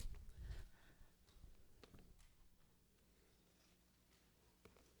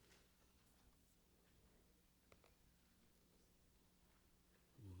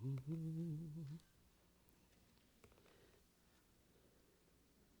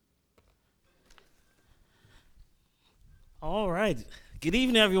All right. Good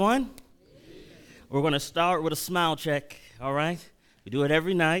evening, everyone. We're going to start with a smile check, all right? We do it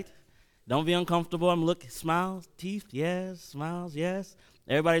every night. Don't be uncomfortable. I'm looking. Smiles, teeth, yes. Smiles, yes.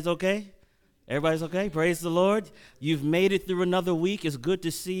 Everybody's okay? Everybody's okay? Praise the Lord. You've made it through another week. It's good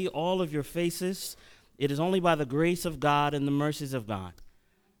to see all of your faces. It is only by the grace of God and the mercies of God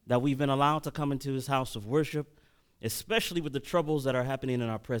that we've been allowed to come into his house of worship, especially with the troubles that are happening in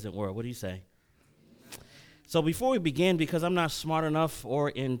our present world. What do you say? So before we begin, because I'm not smart enough or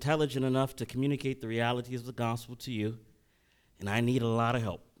intelligent enough to communicate the realities of the gospel to you, and I need a lot of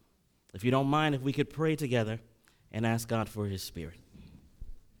help, if you don't mind, if we could pray together and ask God for his spirit.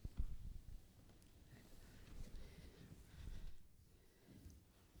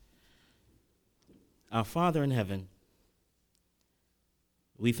 Our Father in heaven,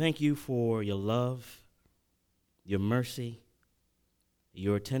 we thank you for your love, your mercy,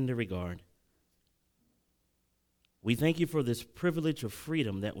 your tender regard. We thank you for this privilege of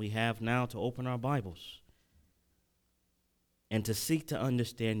freedom that we have now to open our Bibles and to seek to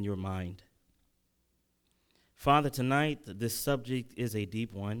understand your mind. Father, tonight this subject is a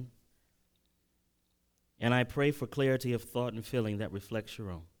deep one, and I pray for clarity of thought and feeling that reflects your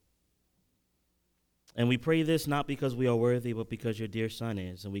own. And we pray this not because we are worthy, but because your dear Son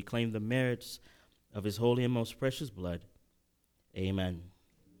is, and we claim the merits of his holy and most precious blood. Amen.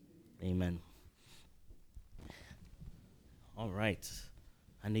 Amen. All right.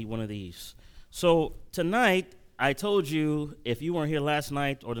 I need one of these. So tonight, I told you, if you weren't here last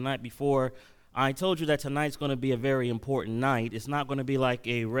night or the night before, I told you that tonight's going to be a very important night. It's not going to be like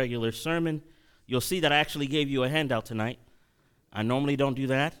a regular sermon. You'll see that I actually gave you a handout tonight. I normally don't do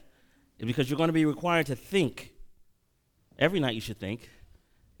that because you're going to be required to think. Every night you should think.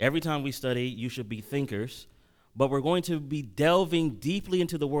 Every time we study, you should be thinkers. But we're going to be delving deeply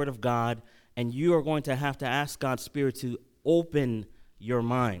into the Word of God, and you are going to have to ask God's Spirit to open your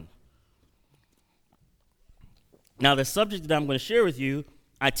mind. Now, the subject that I'm going to share with you,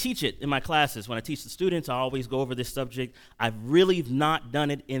 I teach it in my classes. When I teach the students, I always go over this subject. I've really not done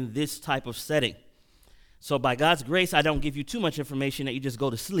it in this type of setting. So by God's grace, I don't give you too much information that you just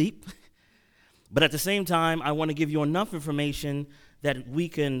go to sleep. But at the same time, I want to give you enough information that we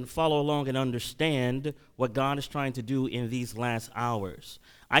can follow along and understand what God is trying to do in these last hours.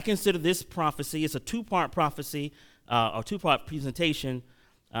 I consider this prophecy, it's a two-part prophecy, or two-part presentation.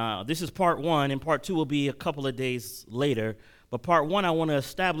 This is part one, and part two will be a couple of days later. But part one, I want to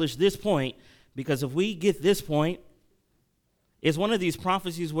establish this point, because if we get this point, it's one of these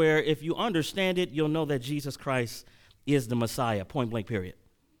prophecies where if you understand it, you'll know that Jesus Christ is the Messiah, point blank, period.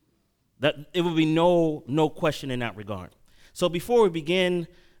 That it will be no question in that regard. So before we begin,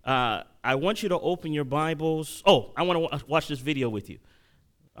 I want you to open your Bibles. Oh, I want to watch this video with you.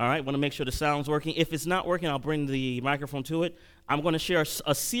 All right, want to make sure the sound's working. If it's not working, I'll bring the microphone to it. I'm going to share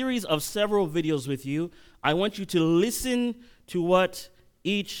a series of several videos with you. I want you to listen to what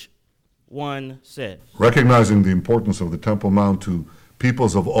each one said. Recognizing the importance of the Temple Mount to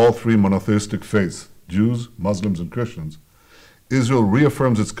peoples of all three monotheistic faiths, Jews, Muslims, and Christians, Israel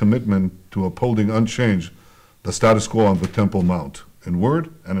reaffirms its commitment to upholding unchanged the status quo on the Temple Mount, in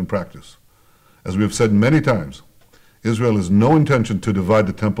word and in practice. As we have said many times, Israel has no intention to divide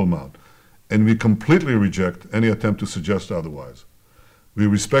the Temple Mount, and we completely reject any attempt to suggest otherwise. We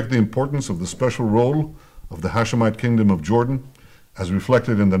respect the importance of the special role of the Hashemite Kingdom of Jordan, as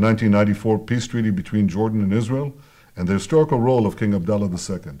reflected in the 1994 peace treaty between Jordan and Israel, and the historical role of King Abdullah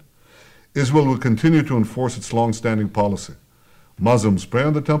II. Israel will continue to enforce its long-standing policy. Muslims pray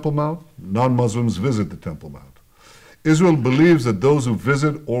on the Temple Mount, non-Muslims visit the Temple Mount. Israel believes that those who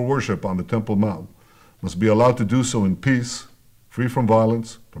visit or worship on the Temple Mount must be allowed to do so in peace, free from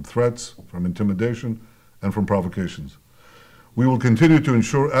violence, from threats, from intimidation, and from provocations. We will continue to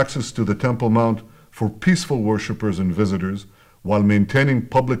ensure access to the Temple Mount for peaceful worshipers and visitors while maintaining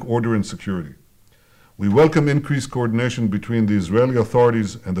public order and security. We welcome increased coordination between the Israeli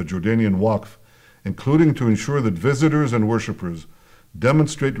authorities and the Jordanian Waqf, including to ensure that visitors and worshipers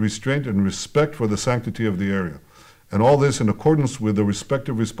demonstrate restraint and respect for the sanctity of the area, and all this in accordance with the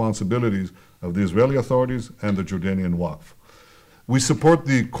respective responsibilities of the Israeli authorities and the Jordanian Waqf. We support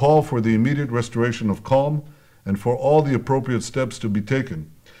the call for the immediate restoration of calm and for all the appropriate steps to be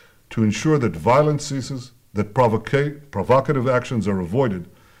taken to ensure that violence ceases, that provocative actions are avoided,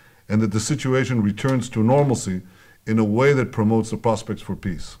 and that the situation returns to normalcy in a way that promotes the prospects for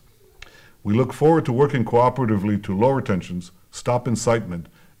peace. We look forward to working cooperatively to lower tensions, stop incitement,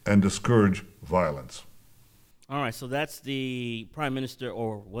 and discourage violence. All right, so that's the prime minister,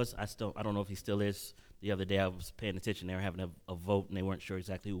 or I don't know if he still is. The other day I was paying attention. They were having a vote, and they weren't sure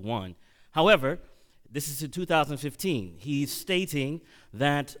exactly who won. However, this is in 2015. He's stating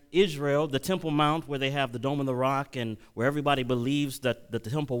that Israel, the Temple Mount, where they have the Dome of the Rock and where everybody believes that the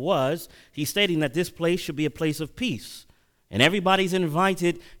temple was, he's stating that this place should be a place of peace. And everybody's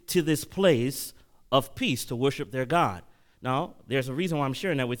invited to this place of peace to worship their God. Now, there's a reason why I'm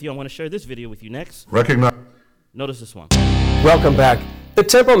sharing that with you. I want to share this video with you next. Notice this one. Welcome back. The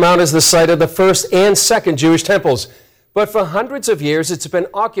Temple Mount is the site of the first and second Jewish temples. But for hundreds of years, it's been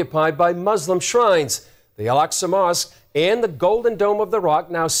occupied by Muslim shrines. The Al-Aqsa Mosque and the Golden Dome of the Rock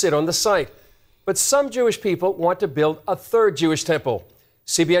now sit on the site. But some Jewish people want to build a third Jewish temple.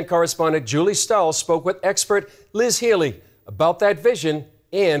 CBN correspondent Julie Stahl spoke with expert Liz Healy about that vision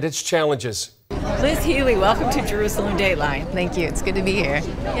and its challenges. Liz Healy, welcome to Jerusalem Dateline. Thank you. It's good to be here.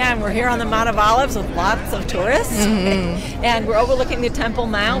 Yeah, and we're here on the Mount of Olives with lots of tourists. Mm-hmm. And we're overlooking the Temple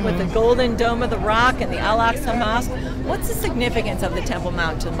Mount with the Golden Dome of the Rock and the Al-Aqsa Mosque. What's the significance of the Temple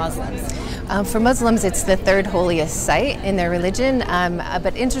Mount to Muslims? For Muslims, it's the third holiest site in their religion.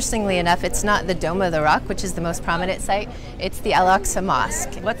 But interestingly enough, it's not the Dome of the Rock, which is the most prominent site. It's the Al-Aqsa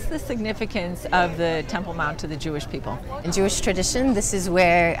Mosque. What's the significance of the Temple Mount to the Jewish people? In Jewish tradition, this is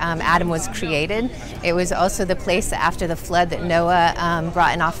where Adam was created. It was also the place after the flood that Noah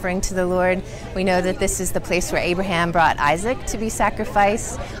brought an offering to the Lord. We know that this is the place where Abraham brought Isaac to be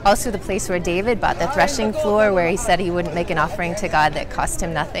sacrificed. Also the place where David bought the threshing floor, where he said he wouldn't make an offering to God that cost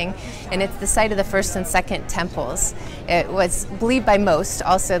him nothing. And it's the site of the first and second temples. It was believed by most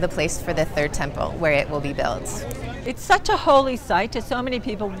also the place for the third temple, where it will be built. It's such a holy site to so many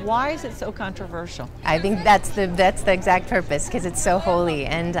people. Why is it so controversial? I think that's the exact purpose, because it's so holy.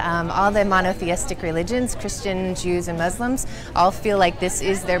 And all the monotheistic religions, Christian, Jews, and Muslims, all feel like this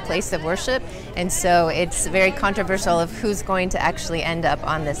is their place of worship. And so it's very controversial of who's going to actually end up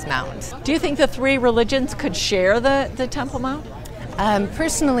on this mount. Do you think the three religions could share the Temple Mount?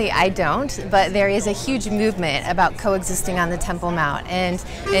 Personally, I don't, but there is a huge movement about coexisting on the Temple Mount. And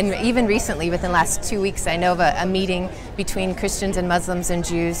even recently, within the last 2 weeks, I know of a meeting between Christians and Muslims and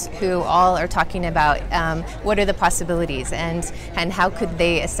Jews who all are talking about what are the possibilities and how could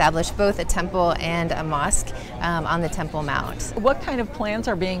they establish both a temple and a mosque on the Temple Mount. What kind of plans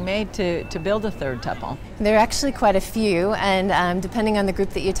are being made to build a third temple? There are actually quite a few, and depending on the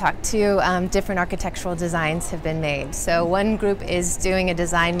group that you talk to, different architectural designs have been made. So one group is doing a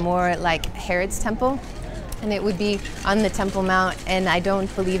design more like Herod's temple, and it would be on the Temple Mount, and I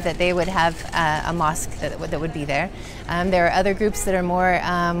don't believe that they would have a mosque that would be there. There are other groups that are more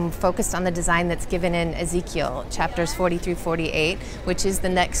focused on the design that's given in Ezekiel, chapters 40 through 48, which is the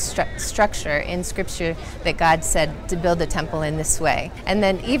next structure in Scripture that God said to build a temple in this way. And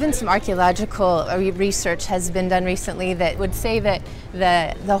then even some archaeological research has been done recently that would say that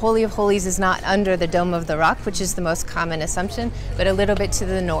the Holy of Holies is not under the Dome of the Rock, which is the most common assumption, but a little bit to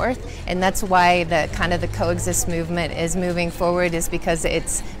the north. And that's why the coexist movement is moving forward, is because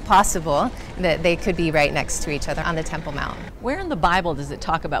it's possible that they could be right next to each other on the Temple Mount. Where in the Bible does it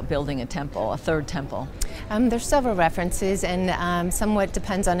talk about building a temple, a third temple? There's several references, and somewhat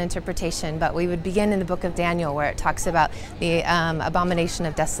depends on interpretation, but we would begin in the book of Daniel, where it talks about the abomination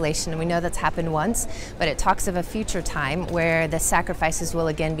of desolation. And we know that's happened once, but it talks of a future time where the sacrifices will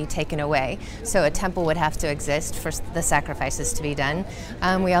again be taken away. So a temple would have to exist for the sacrifices to be done.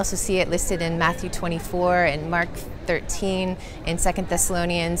 We also see it listed in Matthew 24 and Mark 13 and 2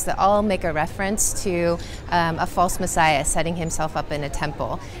 Thessalonians that all make a reference to a false Messiah setting himself up in a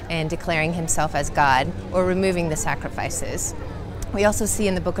temple and declaring himself as God, or removing the sacrifices. We also see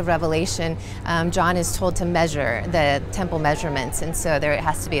in the book of Revelation, John is told to measure the temple measurements, and so there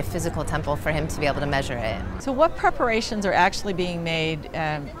has to be a physical temple for him to be able to measure it. So what preparations are actually being made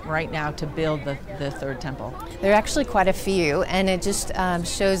right now to build the third temple? There are actually quite a few, and it just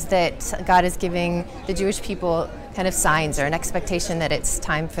shows that God is giving the Jewish people kind of signs or an expectation that it's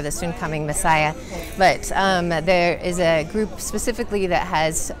time for the soon coming Messiah. But there is a group specifically that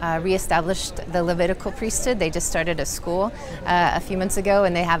has reestablished the Levitical priesthood. They just started a school a few months ago,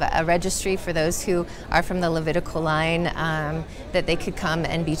 and they have a registry for those who are from the Levitical line that they could come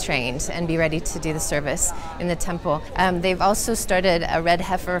and be trained and be ready to do the service in the temple. They've also started a red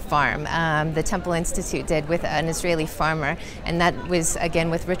heifer farm. The Temple Institute did with an Israeli farmer, and that was again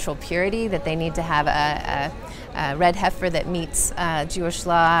with ritual purity, that they need to have a red heifer that meets Jewish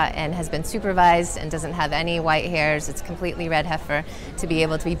law and has been supervised and doesn't have any white hairs. It's completely red heifer, to be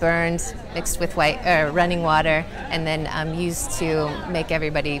able to be burned, mixed with running water, and then used to make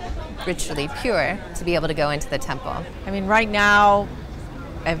everybody ritually pure to be able to go into the temple. I mean, right now,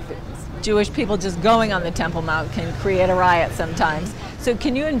 Jewish people just going on the Temple Mount can create a riot sometimes. So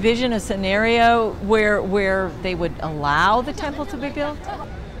can you envision a scenario where they would allow the temple to be built?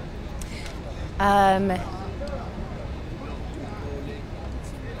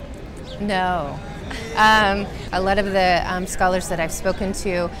 No. A lot of the scholars that I've spoken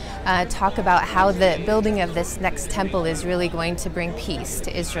to talk about how the building of this next temple is really going to bring peace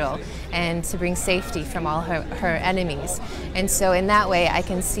to Israel and to bring safety from all her enemies. And so in that way, I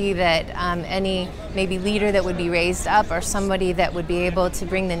can see that any maybe leader that would be raised up or somebody that would be able to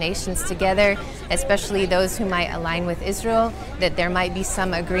bring the nations together, especially those who might align with Israel, that there might be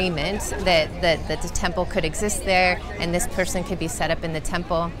some agreement that the temple could exist there and this person could be set up in the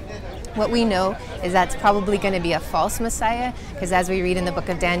temple. What we know is that's probably going to be a false Messiah, because as we read in the book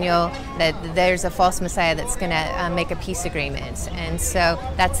of Daniel, that there's a false Messiah that's going to make a peace agreement. And so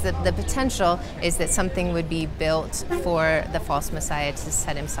that's the potential, is that something would be built for the false Messiah to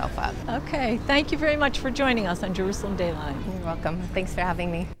set himself up. Okay, thank you very much for joining us on Jerusalem Dayline. You're welcome. Thanks for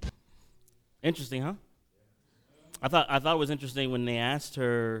having me. Interesting, huh? I thought it was interesting when they asked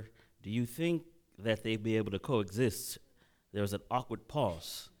her, do you think that they'd be able to coexist? There was an awkward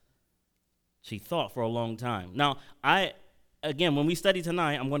pause. She thought for a long time. Now, when we study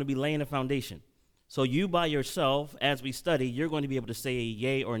tonight, I'm going to be laying a foundation. So you by yourself, as we study, you're going to be able to say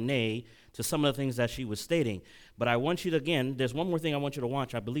yay or nay to some of the things that she was stating. But I want you to, again, there's one more thing I want you to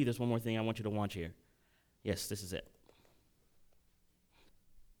watch. I believe there's one more thing I want you to watch here. Yes, this is it.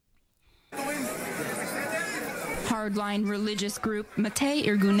 Hardline religious group Mate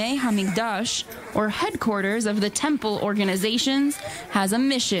Irgunei Hamikdash, or headquarters of the temple organizations, has a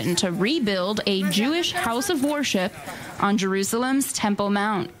mission to rebuild a Jewish house of worship on Jerusalem's Temple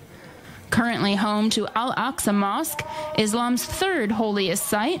Mount. Currently home to Al-Aqsa Mosque, Islam's third holiest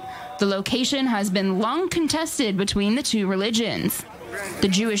site, the location has been long contested between the two religions. The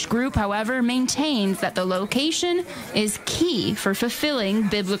Jewish group, however, maintains that the location is key for fulfilling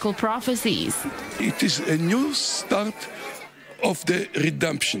biblical prophecies. It is a new start of the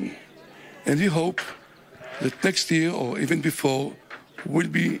redemption, and we hope that next year or even before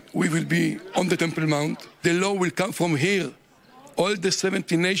we will be on the Temple Mount. The law will come from here. All the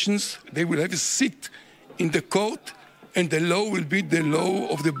 70 nations, they will have a seat in the court, and the law will be the law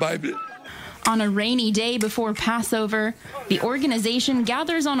of the Bible. On a rainy day before Passover, the organization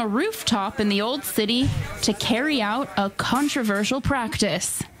gathers on a rooftop in the Old City to carry out a controversial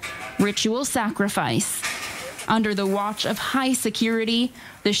practice: ritual sacrifice. Under the watch of high security,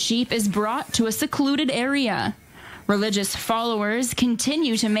 the sheep is brought to a secluded area. Religious followers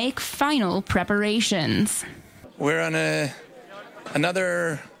continue to make final preparations. We're on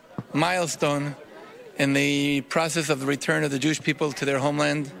another milestone in the process of the return of the Jewish people to their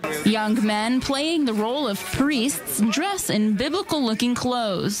homeland. Young men playing the role of priests dress in biblical-looking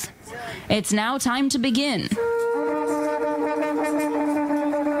clothes. It's now time to begin.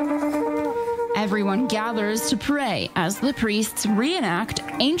 Everyone gathers to pray as the priests reenact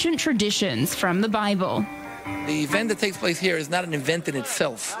ancient traditions from the Bible. The event that takes place here is not an event in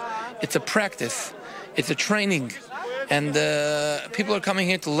itself. It's a practice. It's a training. And people are coming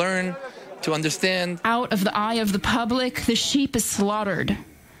here to learn, to understand. Out of the eye of the public, the sheep is slaughtered.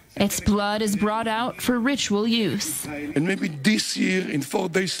 Its blood is brought out for ritual use. And maybe this year, and 4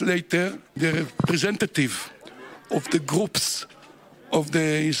 days later, the representative of the groups of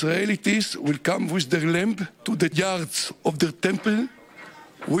the Israelites will come with their lamb to the yards of their temple.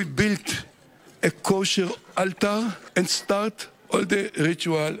 We built a kosher altar and start all the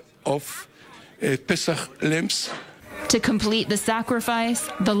ritual of Pesach lambs. To complete the sacrifice,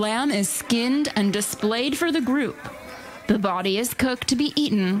 the lamb is skinned and displayed for the group. The body is cooked to be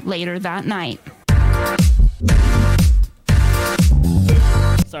eaten later that night.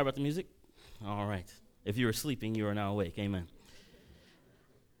 Sorry about the music. All right. If you were sleeping, you are now awake. Amen.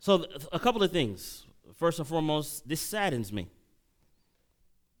 So a couple of things. First and foremost, this saddens me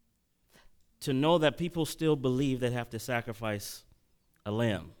to know that people still believe they have to sacrifice a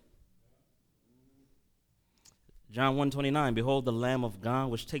lamb. John 1:29, behold the Lamb of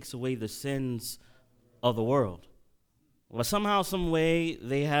God, which takes away the sins of the world. Well, somehow, some way,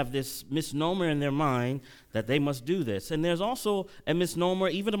 they have this misnomer in their mind that they must do this. And there's also a misnomer,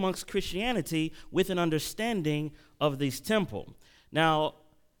 even amongst Christianity, with an understanding of this temple. Now,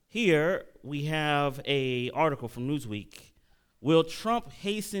 here we have an article from Newsweek. Will Trump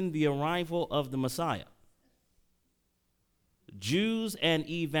hasten the arrival of the Messiah? Jews and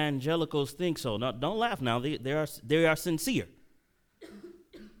evangelicals think so. Now, don't laugh now. They are sincere.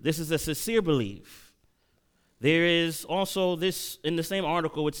 This is a sincere belief. There is also this, in the same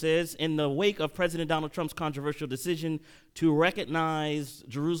article, it says, in the wake of President Donald Trump's controversial decision to recognize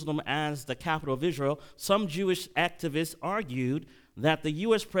Jerusalem as the capital of Israel, some Jewish activists argued that the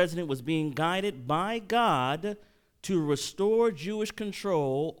U.S. president was being guided by God to restore Jewish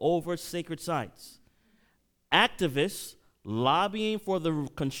control over sacred sites. Activists lobbying for the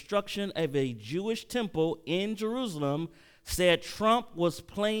construction of a Jewish temple in Jerusalem said Trump was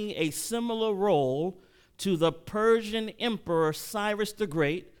playing a similar role to the Persian Emperor Cyrus the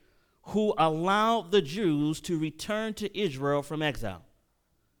Great, who allowed the Jews to return to Israel from exile.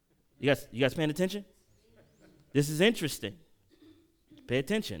 You guys paying attention? This is interesting. Pay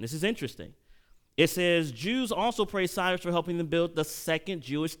attention. This is interesting. It says, Jews also praised Cyrus for helping them build the second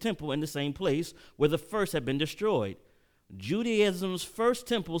Jewish temple in the same place where the first had been destroyed. Judaism's first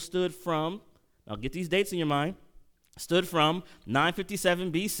temple stood from, now get these dates in your mind, stood from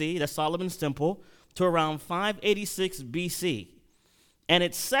 957 BC, that's Solomon's temple, to around 586 BC. And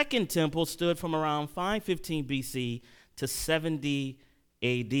its second temple stood from around 515 BC to 70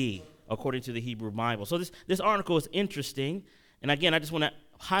 AD, according to the Hebrew Bible. So this article is interesting. And again, I just want to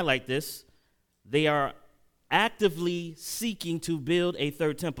highlight this. They are actively seeking to build a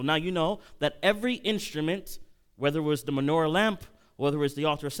third temple. Now, you know that every instrument, whether it was the menorah lamp, whether it was the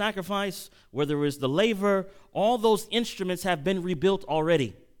altar of sacrifice, whether it was the laver, all those instruments have been rebuilt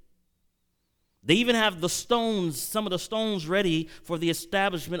already. They even have the stones, some of the stones ready for the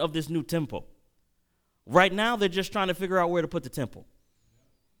establishment of this new temple. Right now, they're just trying to figure out where to put the temple.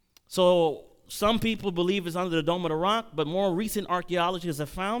 So some people believe it's under the Dome of the Rock, but more recent archaeologists have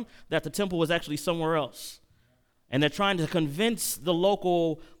found that the temple was actually somewhere else. And they're trying to convince the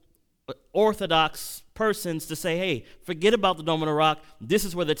local Orthodox persons to say, hey, forget about the Dome of the Rock. This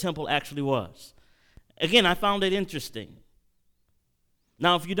is where the temple actually was. Again, I found it interesting.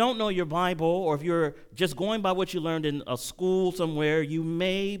 Now, if you don't know your Bible, or if you're just going by what you learned in a school somewhere, you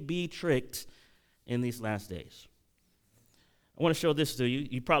may be tricked in these last days. I want to show this to you.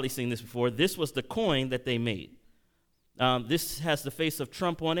 You've probably seen this before. This was the coin that they made. This has the face of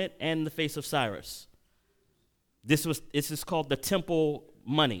Trump on it and the face of Cyrus. This is called the temple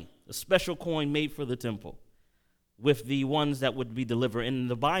money, a special coin made for the temple with the ones that would be delivered. In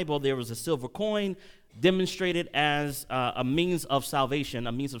the Bible, there was a silver coin demonstrated as a means of salvation,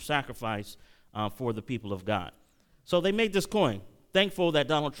 a means of sacrifice for the people of God. So they made this coin, thankful that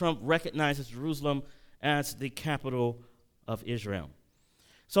Donald Trump recognizes Jerusalem as the capital of Israel.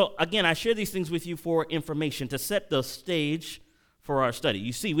 So again, I share these things with you for information, to set the stage for our study.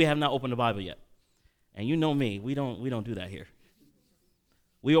 You see, we have not opened the Bible yet. And you know me, we don't do that here.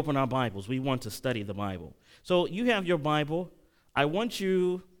 We open our Bibles. We want to study the Bible. So you have your Bible. I want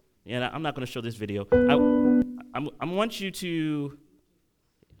you, and I'm not going to show this video. I want you to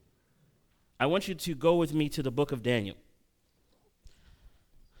go with me to the book of Daniel.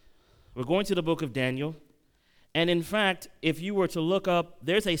 We're going to the book of Daniel. And in fact, if you were to look up,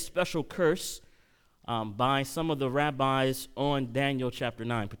 there's a special curse by some of the rabbis on Daniel chapter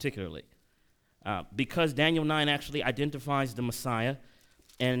 9 particularly. Because Daniel 9 actually identifies the Messiah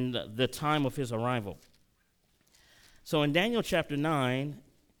and the time of his arrival. So in Daniel chapter 9,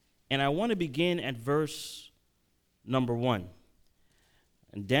 and I want to begin at verse number 1.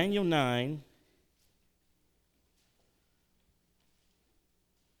 In Daniel 9,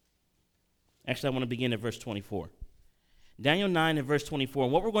 actually I want to begin at verse 24. Daniel 9 and verse 24.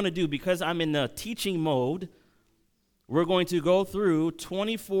 And what we're going to do, because I'm in the teaching mode, we're going to go through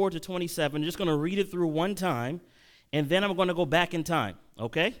 24 to 27, just going to read it through one time, and then I'm going to go back in time,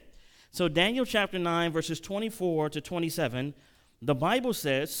 okay? So Daniel chapter 9, verses 24 to 27, the Bible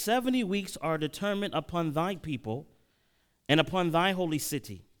says, 70 weeks are determined upon thy people and upon thy holy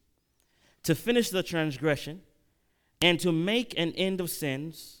city, to finish the transgression, and to make an end of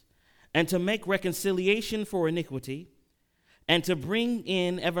sins, and to make reconciliation for iniquity, and to bring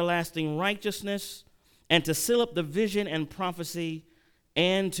in everlasting righteousness, and to seal up the vision and prophecy,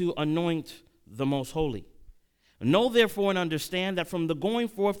 and to anoint the most holy. Know therefore and understand that from the going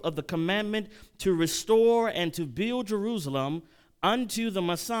forth of the commandment to restore and to build Jerusalem unto the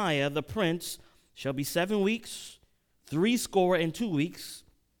Messiah, the Prince, shall be 7 weeks, 62 weeks.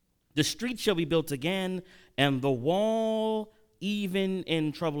 The street shall be built again, and the wall even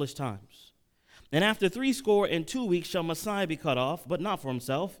in troublous times. And after 62 weeks shall Messiah be cut off, but not for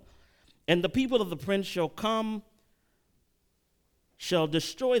himself. And the people of the Prince shall come, shall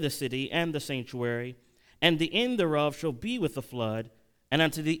destroy the city and the sanctuary, and the end thereof shall be with the flood, and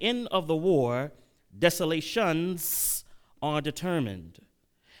unto the end of the war desolations are determined.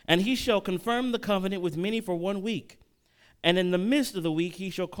 And he shall confirm the covenant with many for 1 week, And in the midst of the week he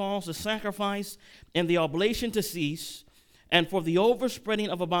shall cause the sacrifice and the oblation to cease, and for the overspreading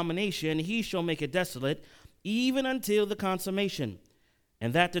of abomination he shall make it desolate, even until the consummation.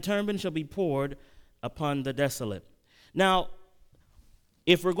 And that determined shall be poured upon the desolate. Now,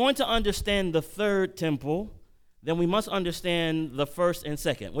 if we're going to understand the third temple, then we must understand the first and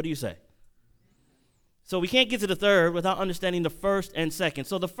second. What do you say? So we can't get to the third without understanding the first and second.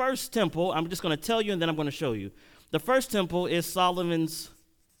 So the first temple, I'm just going to tell you and then I'm going to show you. The first temple is Solomon's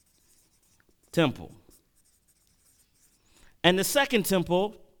temple. And the second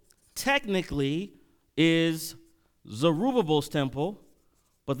temple, technically, is Zerubbabel's temple,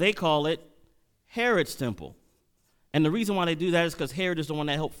 but they call it Herod's temple. And the reason why they do that is because Herod is the one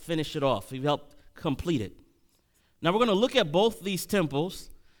that helped finish it off. He helped complete it. Now we're going to look at both these temples,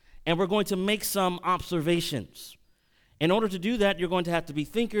 and we're going to make some observations. In order to do that, you're going to have to be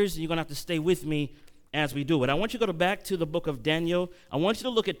thinkers, and you're going to have to stay with me as we do it. I want you to go back to the book of Daniel. I want you to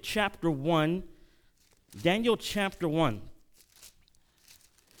look at chapter 1, Daniel chapter 1.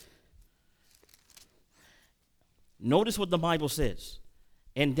 Notice what the Bible says.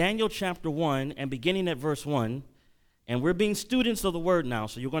 In Daniel chapter 1, and beginning at verse 1, and we're being students of the word now,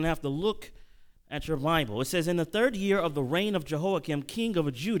 so you're going to have to look at your Bible. It says, in the 3rd year of the reign of Jehoiakim, king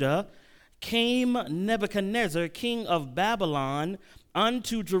of Judah, came Nebuchadnezzar, king of Babylon,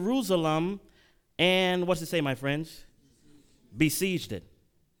 unto Jerusalem, and what's it say, my friends? Besieged it.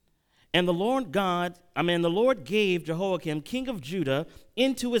 And the Lord gave Jehoiakim, king of Judah,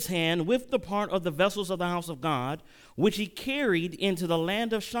 into his hand with the part of the vessels of the house of God, which he carried into the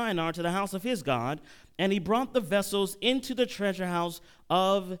land of Shinar to the house of his God, and he brought the vessels into the treasure house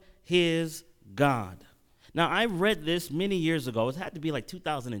of his God. Now, I read this many years ago. It had to be like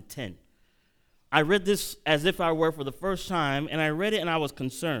 2010. I read this as if I were for the first time, and I read it and I was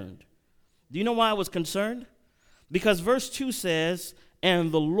concerned. Do you know why I was concerned? Because verse 2 says,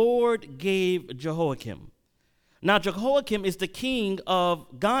 and the Lord gave Jehoiakim. Now, Jehoiakim is the king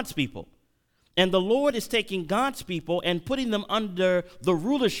of God's people. And the Lord is taking God's people and putting them under the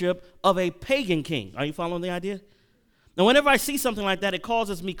rulership of a pagan king. Are you following the idea? Now, whenever I see something like that, it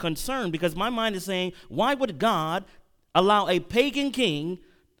causes me concern because my mind is saying, why would God allow a pagan king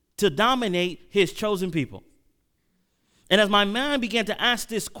to dominate his chosen people? And as my mind began to ask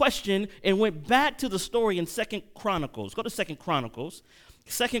this question and went back to the story in 2 Chronicles, go to 2 Chronicles,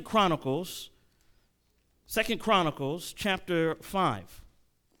 2 Chronicles chapter 5.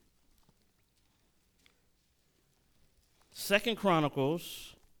 2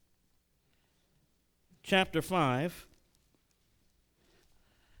 Chronicles chapter 5.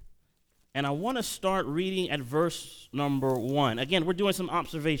 And I want to start reading at verse number 1. Again, we're doing some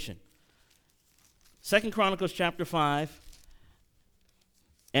observation. 2 Chronicles chapter 5,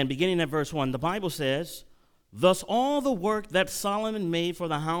 and beginning at verse 1, the Bible says, thus all the work that Solomon made for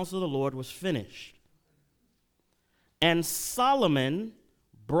the house of the Lord was finished. And Solomon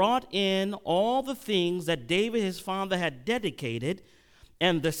brought in all the things that David his father had dedicated,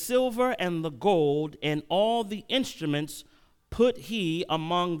 and the silver and the gold and all the instruments put he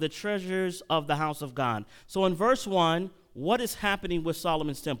among the treasures of the house of God. So in verse 1, what is happening with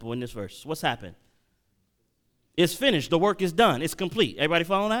Solomon's temple in this verse? What's happened? It's finished. The work is done. It's complete. Everybody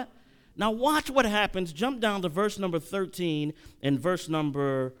follow that? Now watch what happens. Jump down to verse number 13 and verse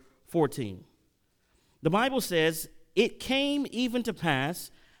number 14. The Bible says, it came even to pass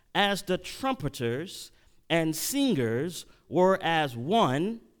as the trumpeters and singers were as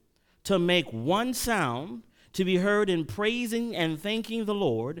one to make one sound to be heard in praising and thanking the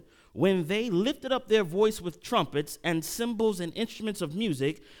Lord, when they lifted up their voice with trumpets and cymbals and instruments of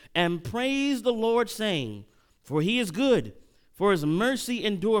music and praised the Lord, saying, for he is good, for his mercy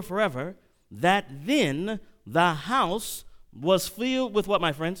endure forever, that then the house was filled with what,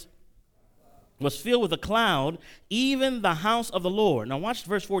 my friends? Was filled with a cloud, even the house of the Lord. Now watch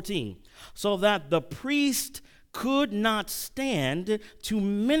verse 14. So that the priest could not stand to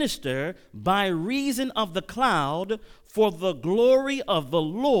minister by reason of the cloud, for the glory of the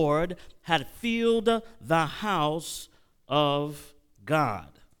Lord had filled the house of God.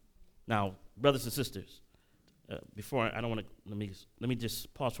 Now, brothers and sisters, let me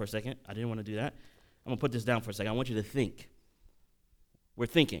just pause for a second. I didn't want to do that. I'm going to put this down for a second. I want you to think. We're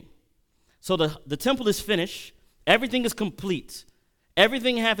thinking. So the temple is finished. Everything is complete.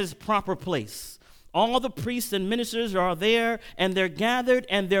 Everything has its proper place. All the priests and ministers are there, and they're gathered,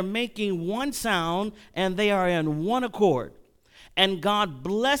 and they're making one sound, and they are in one accord. And God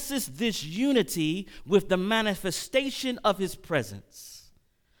blesses this unity with the manifestation of his presence.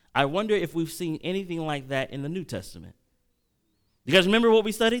 I wonder if we've seen anything like that in the New Testament. You guys remember what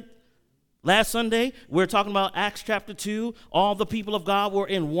we studied? Last Sunday, we were talking about Acts chapter 2. All the people of God were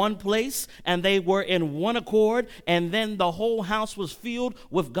in one place, and they were in one accord, and then the whole house was filled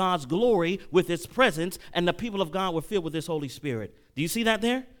with God's glory, with His presence, and the people of God were filled with His Holy Spirit. Do you see that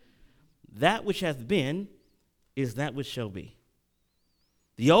there? That which hath been is that which shall be.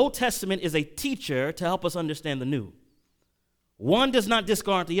 The Old Testament is a teacher to help us understand the new. One does not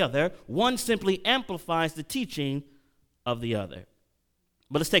discard the other. One simply amplifies the teaching of the other.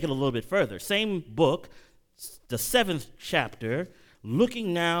 But let's take it a little bit further. Same book, the 7th chapter,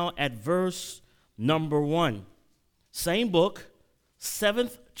 looking now at verse number 1. Same book,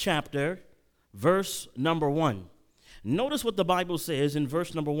 7th chapter, verse number 1. Notice what the Bible says in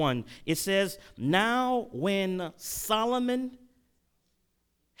verse number 1. It says, "Now when Solomon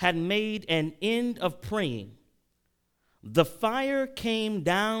had made an end of praying, the fire came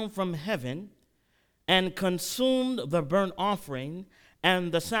down from heaven and consumed the burnt offering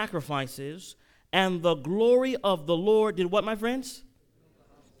and the sacrifices, and the glory of the Lord" did what, my friends?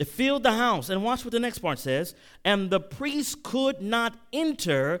 It filled the house. And watch what the next part says. "And the priest could not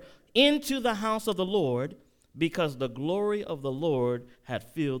enter into the house of the Lord, because the glory of the Lord had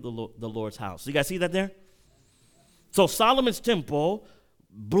filled the Lord's house." You guys see that there? So Solomon's temple,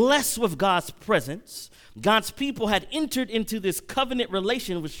 blessed with God's presence, God's people had entered into this covenant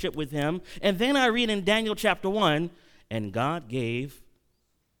relationship with Him. And then I read in Daniel chapter 1, "And God gave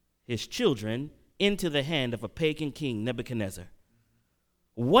His children into the hand of a pagan king, Nebuchadnezzar."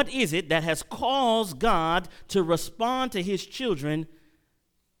 What is it that has caused God to respond to His children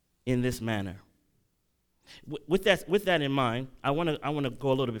in this manner? With that in mind, I want to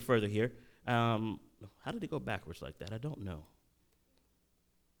go a little bit further here. How did it go backwards like that? I don't know.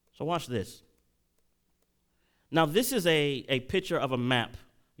 So watch this. Now this is a picture of a map.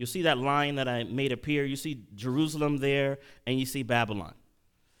 You'll see that line that I made appear. You see Jerusalem there, and you see Babylon.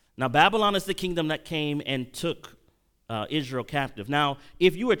 Now Babylon is the kingdom that came and took Israel captive. Now,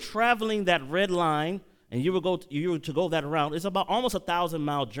 if you were traveling that red line and you were to go that route, it's about almost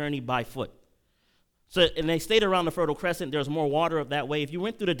 1,000-mile journey by foot. So, and they stayed around the Fertile Crescent. There's more water up that way. If you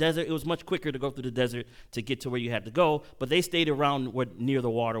went through the desert, it was much quicker to go through the desert to get to where you had to go, but they stayed around where near the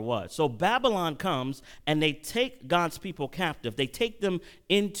water was. So Babylon comes, and they take God's people captive. They take them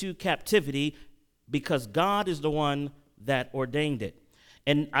into captivity because God is the one that ordained it.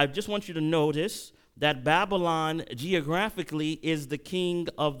 And I just want you to notice that Babylon geographically is the king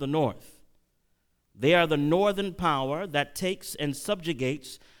of the north. They are the northern power that takes and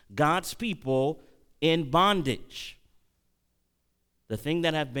subjugates God's people in bondage. The thing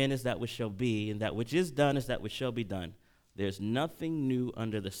that hath been is that which shall be, and that which is done is that which shall be done. There's nothing new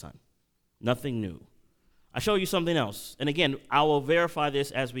under the sun. Nothing new. I'll show you something else. And again, I will verify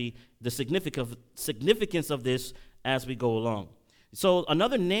this the significance of this as we go along. So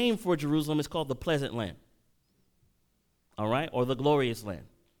another name for Jerusalem is called the Pleasant Land. All right? Or the Glorious Land.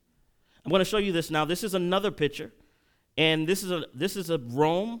 I'm going to show you this now. This is another picture. And this is a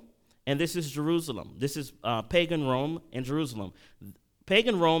Rome, and this is Jerusalem. This is pagan Rome and Jerusalem.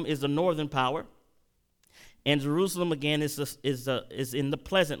 Pagan Rome is the northern power, and Jerusalem, again, is in the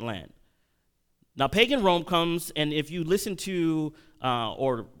Pleasant Land. Now, pagan Rome comes, and if you listen to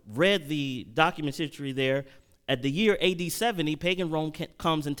or read the documentary there, at the year AD 70, pagan Rome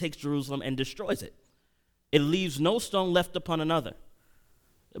comes and takes Jerusalem and destroys it. It leaves no stone left upon another.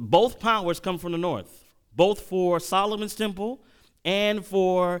 Both powers come from the north, both for Solomon's temple and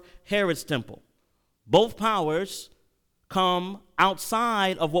for Herod's temple. Both powers come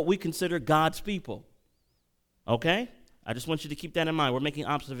outside of what we consider God's people. Okay? I just want you to keep that in mind. We're making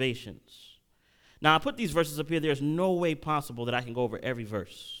observations. Now, I put these verses up here. There's no way possible that I can go over every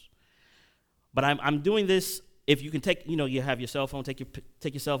verse. But I'm doing this. If you can take, you have your cell phone, take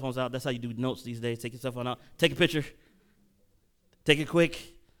your cell phones out. That's how you do notes these days. Take your cell phone out. Take a picture. Take it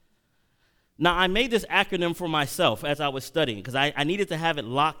quick. Now, I made this acronym for myself as I was studying because I needed to have it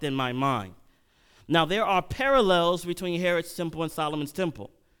locked in my mind. Now, there are parallels between Herod's temple and Solomon's temple.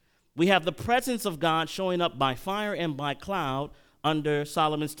 We have the presence of God showing up by fire and by cloud under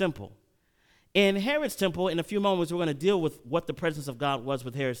Solomon's temple. In Herod's temple, in a few moments, we're going to deal with what the presence of God was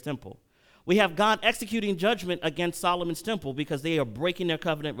with Herod's temple. We have God executing judgment against Solomon's temple because they are breaking their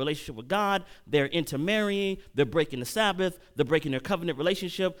covenant relationship with God. They're intermarrying. They're breaking the Sabbath. They're breaking their covenant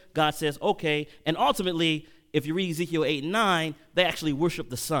relationship. God says, okay. And ultimately, if you read Ezekiel 8 and 9, they actually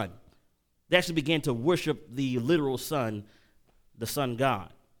worship the sun. They actually began to worship the literal sun, the sun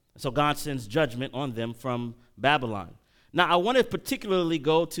God. So God sends judgment on them from Babylon. Now, I want to particularly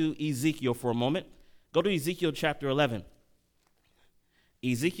go to Ezekiel for a moment. Go to Ezekiel chapter 11.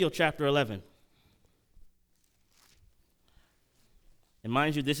 Ezekiel chapter 11. And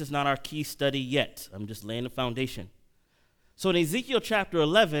mind you, this is not our key study yet. I'm just laying the foundation. So in Ezekiel chapter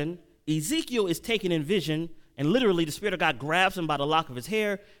 11, Ezekiel is taken in vision, and literally the Spirit of God grabs him by the lock of his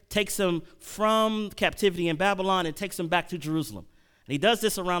hair, takes him from captivity in Babylon, and takes him back to Jerusalem. And he does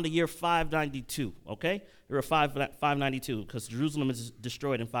this around the year 592, okay? Year 592, because Jerusalem is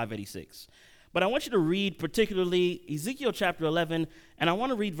destroyed in 586. But I want you to read particularly Ezekiel chapter 11, and I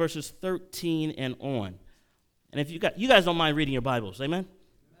want to read verses 13 and on. And if you guys don't mind reading your Bibles, amen?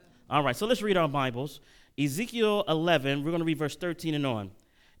 All right, so let's read our Bibles. Ezekiel 11, we're going to read verse 13 and on.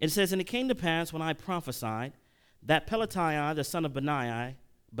 It says, "And it came to pass when I prophesied that Pelatiah, the son of Benaiah,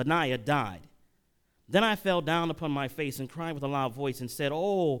 died. Then I fell down upon my face and cried with a loud voice and said,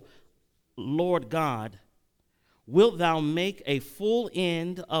 O Lord God, wilt thou make a full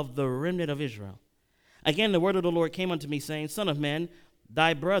end of the remnant of Israel? Again, the word of the Lord came unto me, saying, Son of man,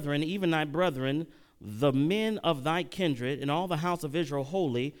 thy brethren, even thy brethren, the men of thy kindred, and all the house of Israel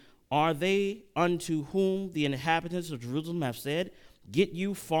holy, are they unto whom the inhabitants of Jerusalem have said, Get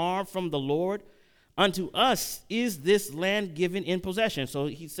you far from the Lord? Unto us is this land given in possession." So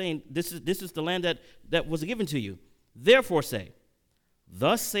he's saying, this is the land that was given to you. "Therefore say,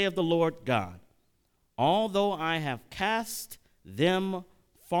 Thus saith the Lord God, although I have cast them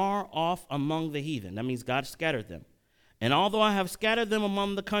far off among the heathen," that means God scattered them, "and although I have scattered them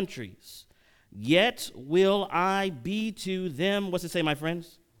among the countries, yet will I be to them," what's it say, my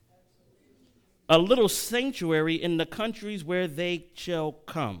friends? "A little sanctuary in the countries where they shall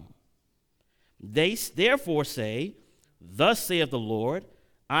come. They therefore say, Thus saith the Lord,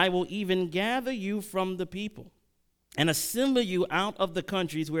 I will even gather you from the people, and assemble you out of the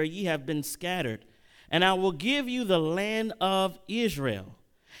countries where ye have been scattered, and I will give you the land of Israel.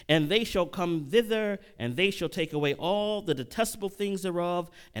 And they shall come thither, and they shall take away all the detestable things thereof,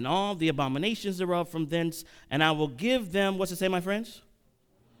 and all the abominations thereof from thence, and I will give them," what's it say, my friends?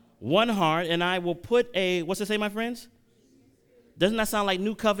 "One heart, and I will put a," what's it say, my friends? Doesn't that sound like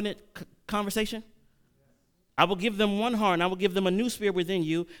new covenant conversation? "I will give them one heart, and I will give them a new spirit within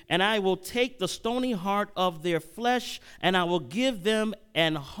you, and I will take the stony heart of their flesh, and I will give them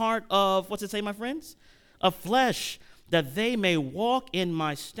an heart of," what's it say, my friends? "Of flesh, that they may walk in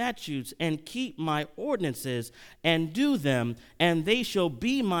my statutes and keep my ordinances and do them, and they shall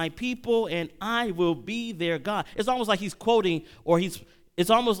be my people, and I will be their God." It's almost like he's quoting, it's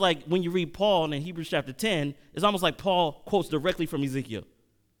almost like when you read Paul in Hebrews chapter 10, it's almost like Paul quotes directly from Ezekiel.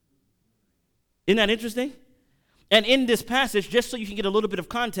 Isn't that interesting? And in this passage, just so you can get a little bit of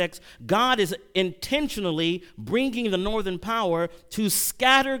context, God is intentionally bringing the northern power to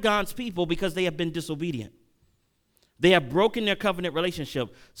scatter God's people because they have been disobedient. They have broken their covenant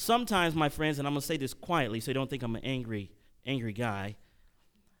relationship. Sometimes, my friends, and I'm going to say this quietly so you don't think I'm an angry guy,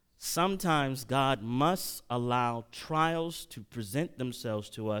 sometimes God must allow trials to present themselves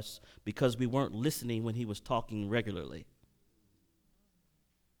to us because we weren't listening when he was talking regularly.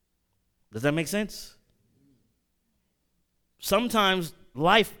 Does that make sense? Sometimes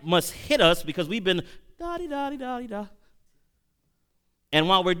life must hit us because we've been da-di-da-di-da-di-da. And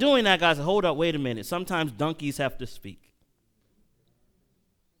while we're doing that, guys, hold up, wait a minute. Sometimes donkeys have to speak.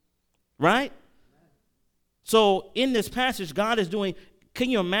 Right? So in this passage, God is doing, can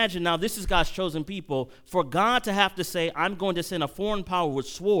you imagine now, this is God's chosen people, for God to have to say, I'm going to send a foreign power with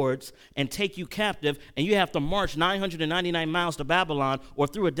swords and take you captive, and you have to march 999 miles to Babylon or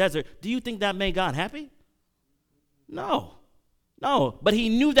through a desert. Do you think that made God happy? No. But he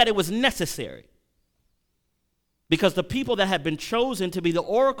knew that it was necessary. Because the people that had been chosen to be the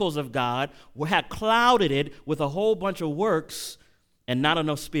oracles of God had clouded it with a whole bunch of works and not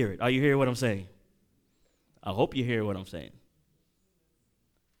enough spirit. Are you hearing what I'm saying? I hope you hear what I'm saying.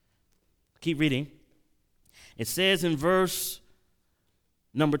 Keep reading. It says in verse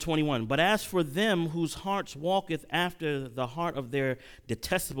number 21, "But as for them whose hearts walketh after the heart of their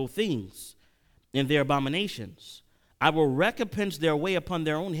detestable things and their abominations, I will recompense their way upon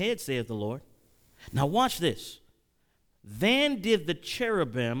their own head, saith the Lord." Now watch this. "Then did the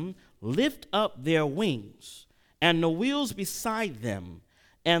cherubim lift up their wings, and the wheels beside them,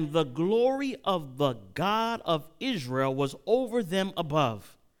 and the glory of the God of Israel was over them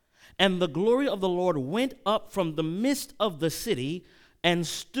above. And the glory of the Lord went up from the midst of the city, and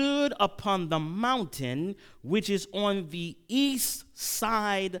stood upon the mountain which is on the east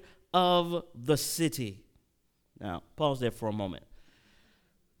side of the city." Now, pause there for a moment.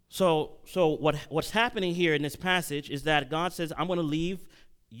 So what's happening here in this passage is that God says, I'm going to leave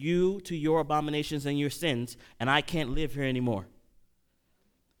you to your abominations and your sins, and I can't live here anymore.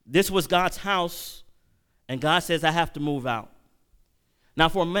 This was God's house, and God says, I have to move out. Now,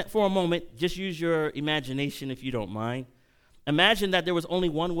 for a moment, just use your imagination if you don't mind. Imagine that there was only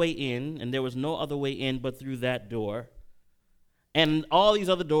one way in, and there was no other way in but through that door. And all these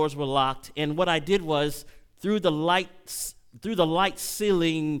other doors were locked. And what I did was, through the light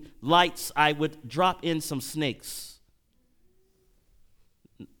ceiling lights, I would drop in some snakes.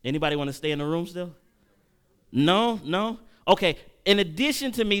 Anybody want to stay in the room still? No? Okay. In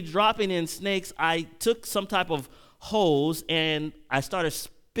addition to me dropping in snakes, I took some type of hose and I started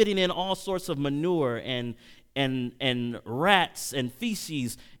spitting in all sorts of manure and rats and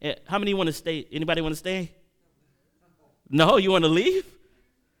feces. How many want to stay? Anybody want to stay? No, you want to leave?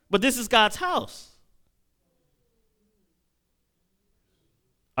 But this is God's house.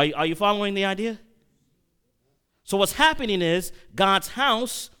 Are you following the idea? So what's happening is God's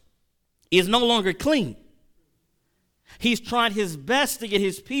house is no longer clean. He's tried his best to get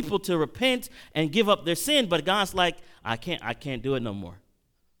his people to repent and give up their sin, but God's like, I can't do it no more.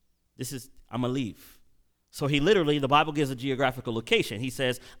 I'm gonna leave. So he literally, the Bible gives a geographical location. He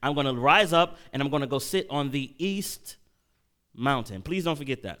says, I'm gonna rise up and I'm gonna go sit on the east mountain. Please don't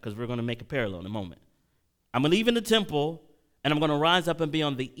forget that, because we're gonna make a parallel in a moment. I'm gonna leave in the temple and I'm gonna rise up and be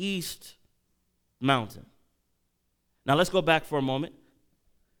on the east mountain. Now let's go back for a moment.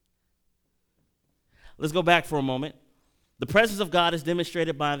 The presence of God is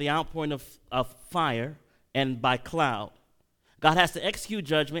demonstrated by the outpouring of fire and by cloud. God has to execute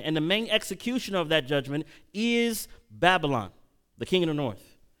judgment, and the main executioner of that judgment is Babylon, the king of the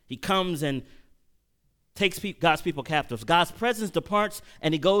north. He comes and takes God's people captives. God's presence departs,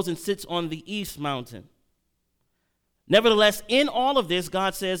 and he goes and sits on the east mountain. Nevertheless, in all of this,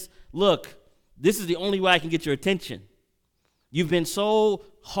 God says, look, this is the only way I can get your attention. You've been so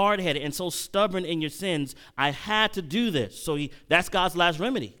hard-headed and so stubborn in your sins. I had to do this. So that's God's last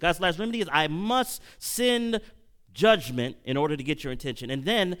remedy. God's last remedy is I must send judgment in order to get your attention. And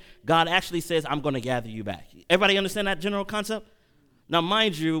then God actually says, I'm going to gather you back. Everybody understand that general concept? Now,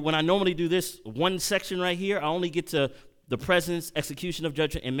 mind you, when I normally do this one section right here, I only get to the presence, execution of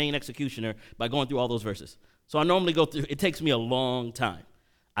judgment, and main executioner by going through all those verses. So I normally go through, it takes me a long time.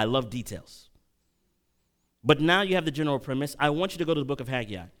 I love details. But now you have the general premise. I want you to go to the book of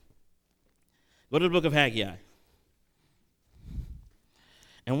Haggai. Go to the book of Haggai.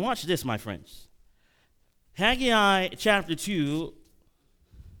 And watch this, my friends. Haggai chapter 2,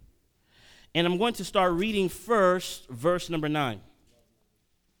 and I'm going to start reading first verse number 9.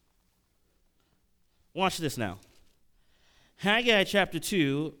 Watch this now. Haggai chapter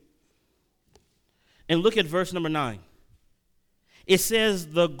 2, and look at verse number 9. It says,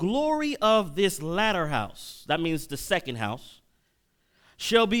 the glory of this latter house, that means the second house,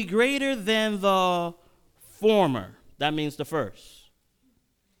 shall be greater than the former, that means the first,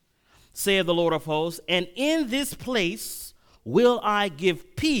 saith the Lord of hosts, and in this place will I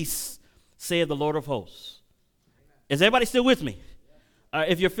give peace, saith the Lord of hosts. Is everybody still with me?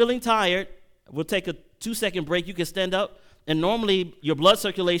 If you're feeling tired, we'll take a 2-second break. You can stand up, and normally your blood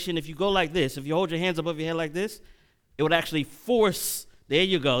circulation, if you go like this, if you hold your hands above your head like this, it would actually force, there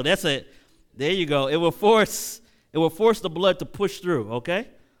you go, that's it. There you go. It will force the blood to push through, okay?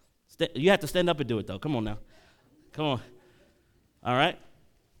 You have to stand up and do it, though. Come on now. Come on. All right?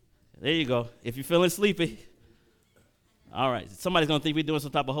 There you go. If you're feeling sleepy. All right. Somebody's going to think we're doing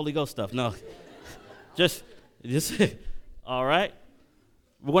some type of Holy Ghost stuff. No. just, all right?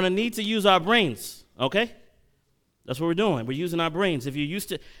 We're going to need to use our brains, okay? That's what we're doing. We're using our brains. If you're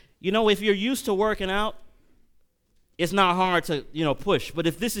used to working out, it's not hard to, push. But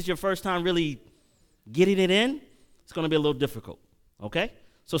if this is your first time really getting it in, it's going to be a little difficult, okay?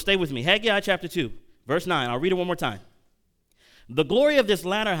 So stay with me. Haggai chapter 2, verse 9. I'll read it one more time. The glory of this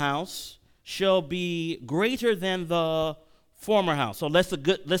latter house shall be greater than the former house. So let's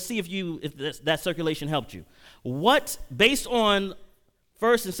see if that circulation helped you. Based on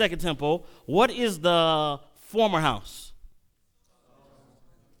first and second temple, what is the former house?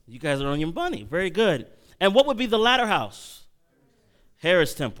 You guys are on your money. Very good. And what would be the latter house?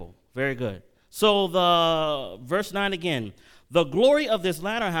 Herod's temple. Very good. So the verse 9 again. The glory of this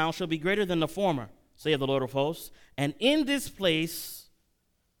latter house shall be greater than the former, saith the Lord of hosts. And in this place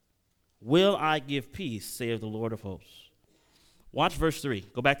will I give peace, saith the Lord of hosts. Watch verse 3.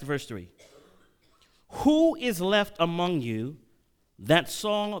 Go back to verse 3. Who is left among you that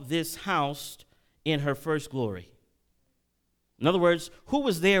saw this house in her first glory? In other words, who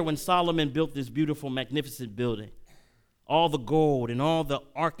was there when Solomon built this beautiful, magnificent building? All the gold and all the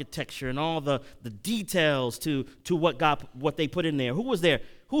architecture and all the details to what they put in there. Who was there?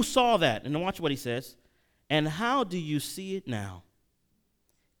 Who saw that? And watch what he says. And how do you see it now?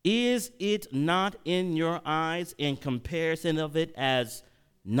 Is it not in your eyes in comparison of it as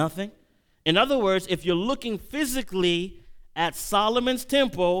nothing? In other words, if you're looking physically at Solomon's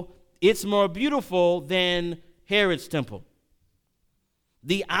temple, it's more beautiful than Herod's temple.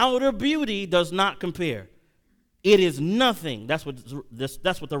 The outer beauty does not compare. It is nothing. That's what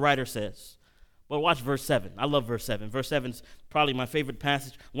the writer says. But watch verse 7. I love verse 7. Verse 7 is probably my favorite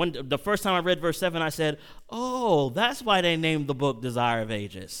passage. The first time I read verse 7, I said, oh, that's why they named the book Desire of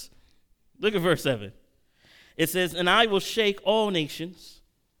Ages. Look at verse 7. It says, and I will shake all nations,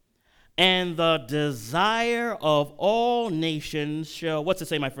 and the desire of all nations shall, what's it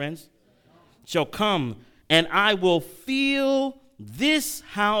say, my friends? Shall come, and I will fill this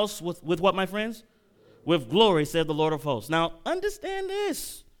house with what, my friends? With glory, said the Lord of hosts. Now, understand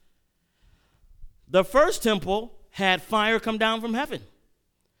this. The first temple had fire come down from heaven.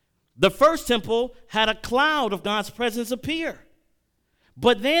 The first temple had a cloud of God's presence appear.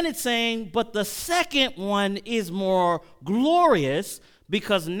 But then it's saying, but the second one is more glorious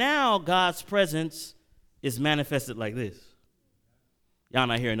because now God's presence is manifested like this. Y'all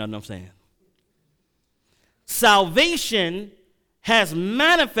not hearing nothing I'm saying. Salvation has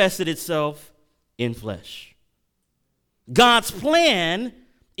manifested itself in flesh. God's plan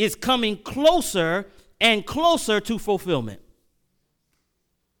is coming closer and closer to fulfillment.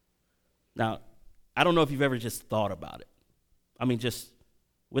 Now, I don't know if you've ever just thought about it. I mean, just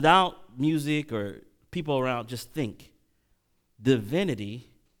without music or people around, just think. Divinity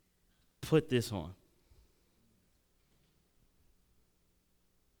put this on.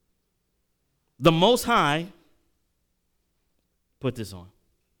 The Most High put this on.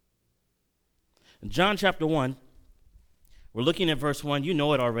 In John chapter 1, we're looking at verse 1. You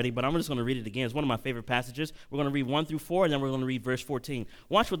know it already, but I'm just going to read it again. It's one of my favorite passages. We're going to read 1 through 4, and then we're going to read verse 14.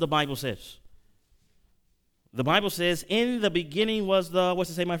 Watch what the Bible says. The Bible says, in the beginning was the, what's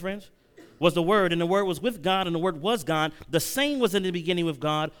it say, my friends? Was the Word, and the Word was with God, and the Word was God. The same was in the beginning with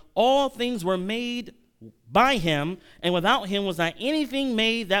God. All things were made by him, and without him was not anything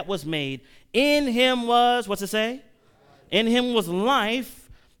made that was made. In him was, what's it say? In him was life,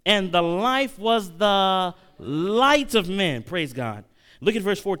 and the life was the light of men. Praise God. Look at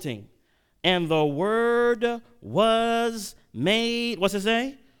verse 14. And the Word was made, what's it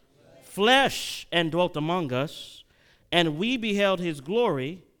say? Flesh, and dwelt among us, and we beheld his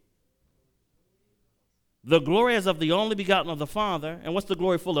glory, the glory as of the only begotten of the Father. And what's the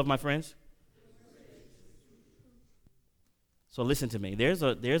glory full of, my friends? So listen to me. There's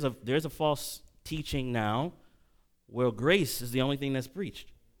a false teaching now where grace is the only thing that's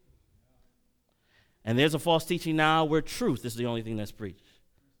preached. And there's a false teaching now where truth is the only thing that's preached.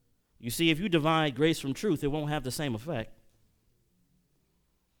 You see, if you divide grace from truth, it won't have the same effect.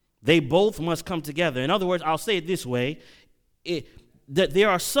 They both must come together. In other words, I'll say it this way, that there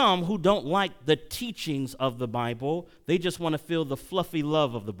are some who don't like the teachings of the Bible. They just want to feel the fluffy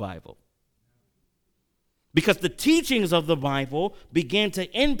love of the Bible. Because the teachings of the Bible begin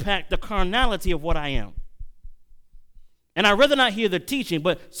to impact the carnality of what I am. And I'd rather not hear the teaching,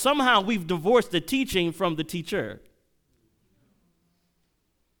 but somehow we've divorced the teaching from the teacher.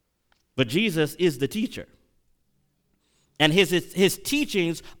 But Jesus is the teacher. And his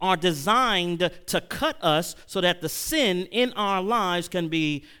teachings are designed to cut us so that the sin in our lives can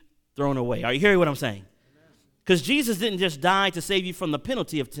be thrown away. Are you hearing what I'm saying? Because Jesus didn't just die to save you from the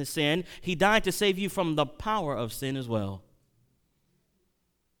penalty of sin. He died to save you from the power of sin as well.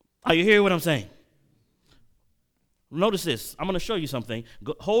 Are you hearing what I'm saying? Notice this. I'm going to show you something.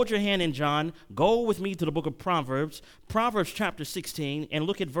 Hold your hand in John. Go with me to the book of Proverbs. Proverbs chapter 16, and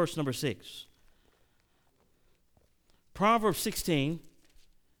look at verse number 6. Proverbs 16,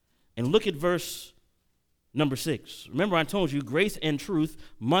 and look at verse number 6. Remember, I told you grace and truth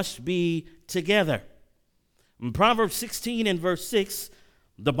must be together. In Proverbs 16 and verse 6,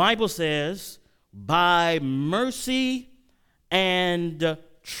 the Bible says, by mercy and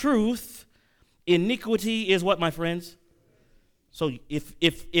truth, iniquity is what, my friends? So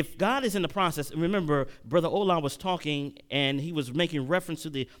if God is in the process, and remember, Brother Ola was talking, and he was making reference to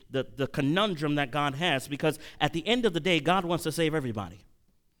the conundrum that God has, because at the end of the day, God wants to save everybody.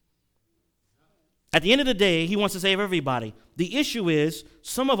 At the end of the day, he wants to save everybody. The issue is,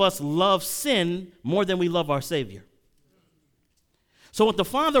 some of us love sin more than we love our Savior. So what the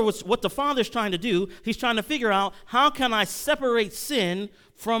Father's trying to do, he's trying to figure out, how can I separate sin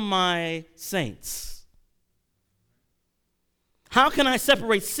from my saints? How can I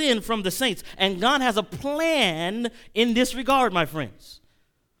separate sin from the saints? And God has a plan in this regard, my friends.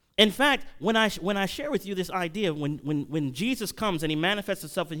 In fact, when I share with you this idea, when Jesus comes and he manifests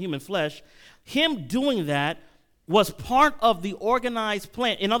himself in human flesh, him doing that was part of the organized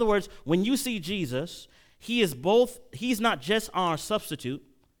plan. In other words, when you see Jesus, he's not just our substitute,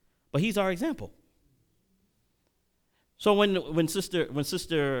 but he's our example. So when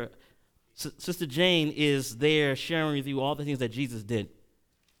Sister Jane is there sharing with you all the things that Jesus did.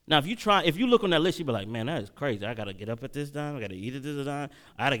 Now, if you look on that list, you'll be like, man, that is crazy. I got to get up at this time. I got to eat at this time.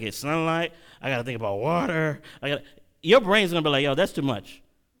 I got to get sunlight. I got to think about water. Your brain's going to be like, yo, that's too much.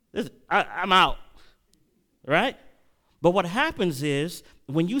 I'm out, right? But what happens is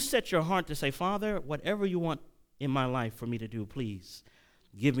when you set your heart to say, Father, whatever you want in my life for me to do, please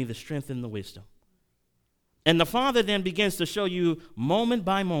give me the strength and the wisdom. And the Father then begins to show you moment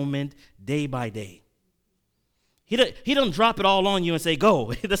by moment, day by day. He doesn't drop it all on you and say,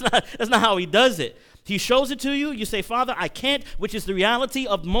 go. That's not how he does it. He shows it to you. You say, Father, I can't, which is the reality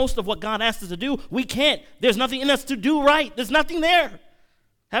of most of what God asks us to do. We can't. There's nothing in us to do right. There's nothing there.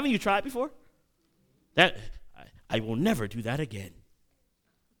 Haven't you tried before? I will never do that again.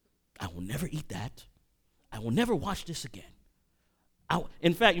 I will never eat that. I will never watch this again.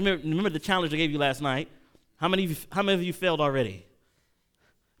 In fact, remember the challenge I gave you last night? How many of you failed already?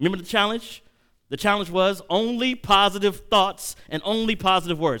 Remember the challenge? The challenge was only positive thoughts and only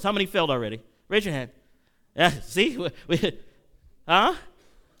positive words. How many failed already? Raise your hand. Yeah, see? Huh?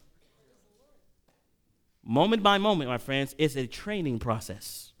 Moment by moment, my friends, it's a training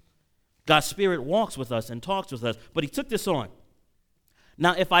process. God's Spirit walks with us and talks with us, but he took this on.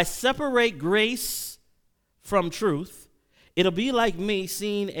 Now, if I separate grace from truth, it'll be like me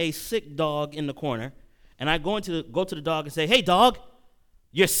seeing a sick dog in the corner, and I go to the dog and say, hey, dog,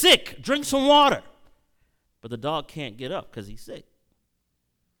 you're sick. Drink some water. But the dog can't get up because he's sick.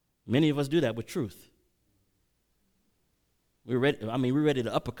 Many of us do that with truth. We're ready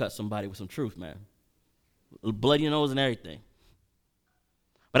to uppercut somebody with some truth, man. Blood in your nose and everything.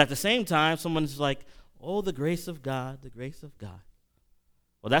 But at the same time, someone's like, oh, the grace of God, the grace of God.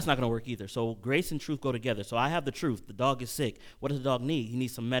 Well, that's not going to work either. So grace and truth go together. So I have the truth. The dog is sick. What does the dog need? He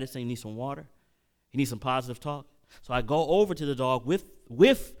needs some medicine. He needs some water. He needs some positive talk. So I go over to the dog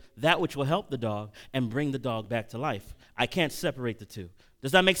with that which will help the dog and bring the dog back to life. I can't separate the two.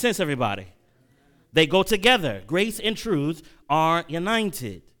 Does that make sense, everybody? They go together. Grace and truth are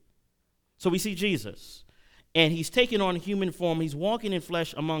united. So we see Jesus, and he's taking on human form. He's walking in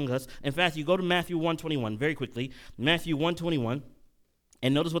flesh among us. In fact, you go to Matthew 1:21 very quickly. Matthew 1:21,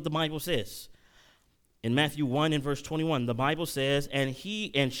 and notice what the Bible says. In Matthew 1 and verse 21, the Bible says, and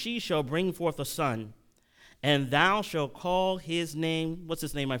she shall bring forth a son, and thou shalt call his name, what's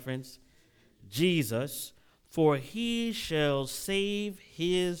his name, my friends? Jesus, for he shall save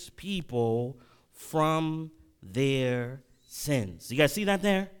his people from their sins. You guys see that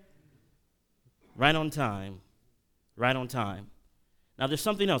there? Right on time. Right on time. Now, there's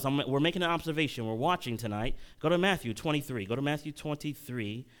something else. We're making an observation. We're watching tonight. Go to Matthew 23. Go to Matthew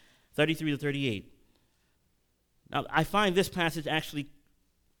 23, 33 to 38. Now, I find this passage actually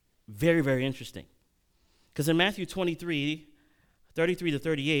very, very interesting. Because in Matthew 23, 33 to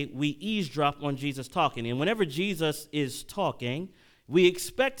 38, we eavesdrop on Jesus talking. And whenever Jesus is talking, we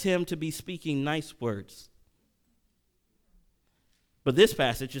expect him to be speaking nice words. But this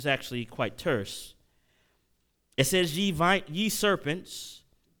passage is actually quite terse. It says, ye serpents,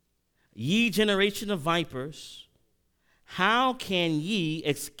 ye generation of vipers, how can ye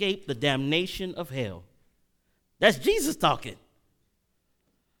escape the damnation of hell? That's Jesus talking.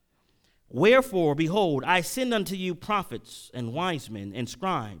 Wherefore, behold, I send unto you prophets and wise men and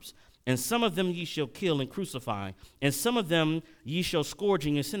scribes, and some of them ye shall kill and crucify, and some of them ye shall scourge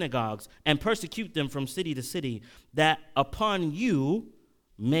in your synagogues, and persecute them from city to city, that upon you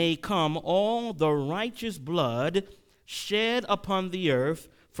may come all the righteous blood shed upon the earth,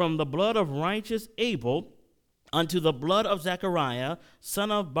 from the blood of righteous Abel unto the blood of Zechariah,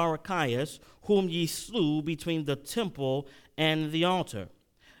 son of Barachias, whom ye slew between the temple and the altar.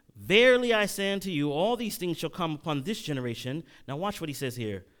 Verily I say unto you, all these things shall come upon this generation. Now watch what he says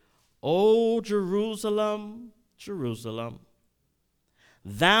here. O Jerusalem, Jerusalem,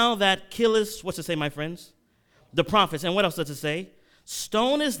 thou that killest, what's it say, my friends? The prophets. And what else does it say?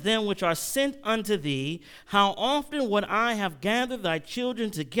 Stonest them which are sent unto thee. How often would I have gathered thy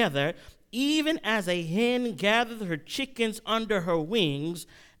children together, even as a hen gathereth her chickens under her wings,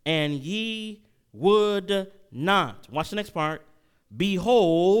 and ye would not. Watch the next part.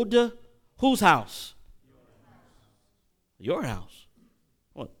 Behold, whose house? Your house.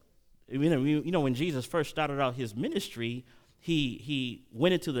 Well, you know, when Jesus first started out his ministry, he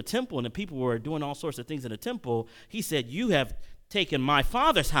went into the temple, and the people were doing all sorts of things in the temple. He said, you have taken my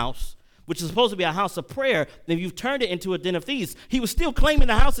Father's house, which is supposed to be a house of prayer, and you've turned it into a den of thieves. He was still claiming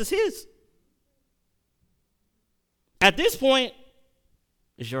the house is his. At this point,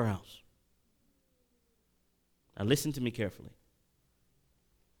 it's your house. Now listen to me carefully.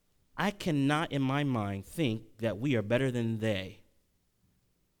 I cannot in my mind think that we are better than they.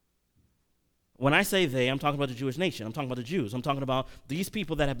 When I say they, I'm talking about the Jewish nation. I'm talking about the Jews. I'm talking about these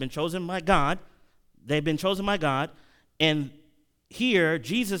people that have been chosen by God. They've been chosen by God. And here,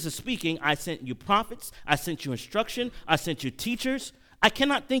 Jesus is speaking, I sent you prophets. I sent you instruction. I sent you teachers. I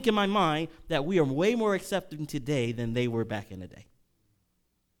cannot think in my mind that we are way more accepting today than they were back in the day.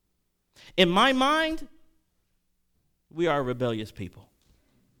 In my mind, we are a rebellious people.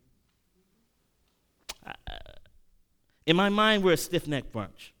 In my mind, we're a stiff-necked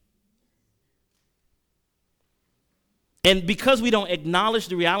bunch. And because we don't acknowledge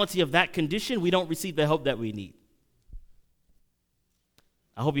the reality of that condition, we don't receive the help that we need.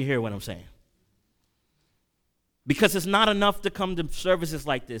 I hope you hear what I'm saying. Because it's not enough to come to services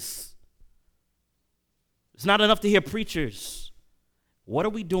like this. It's not enough to hear preachers. What are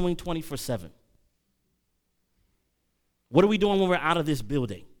we doing 24/7? What are we doing when we're out of this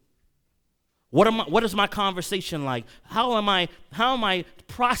building? What is my conversation like? How am I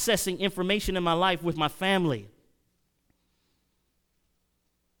processing information in my life with my family?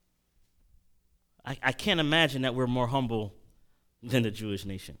 I can't imagine that we're more humble than the Jewish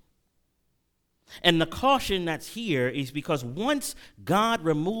nation. And the caution that's here is because once God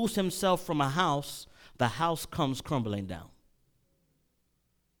removes himself from a house, the house comes crumbling down.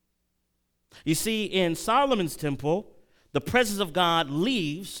 You see, in Solomon's temple, the presence of God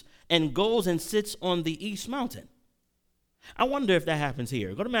leaves and goes and sits on the east mountain. I wonder if that happens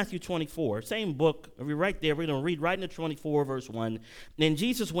here. Go to Matthew 24, same book. We're right there. We're going to read right into 24, verse 1. Then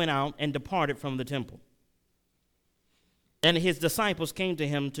Jesus went out and departed from the temple. And his disciples came to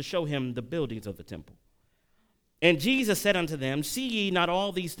him to show him the buildings of the temple. And Jesus said unto them, See ye not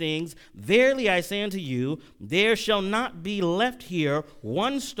all these things? Verily I say unto you, there shall not be left here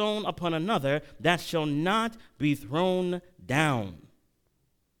one stone upon another that shall not be thrown down.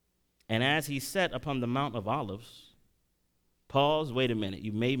 And as he sat upon the Mount of Olives, pause, wait a minute,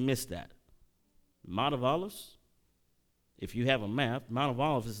 you may miss that. Mount of Olives, if you have a map, Mount of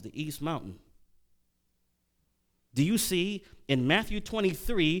Olives is the east mountain. Do you see in Matthew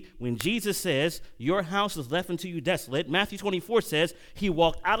 23, when Jesus says, your house is left unto you desolate, Matthew 24 says, he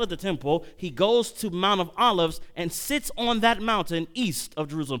walked out of the temple, he goes to Mount of Olives and sits on that mountain east of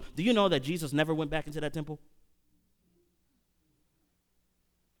Jerusalem. Do you know that Jesus never went back into that temple?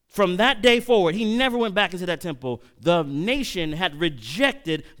 From that day forward, he never went back into that temple. The nation had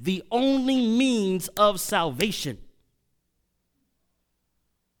rejected the only means of salvation.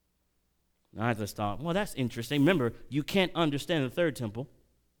 I just thought, well, that's interesting. Remember, you can't understand the third temple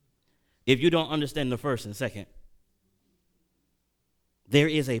if you don't understand the first and second. There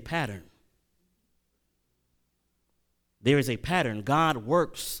is a pattern. There is a pattern. God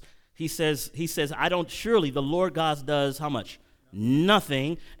works. He says, I don't, surely the Lord God does how much?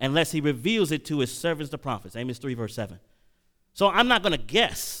 Nothing unless he reveals it to his servants, the prophets. Amos 3, verse 7. So I'm not going to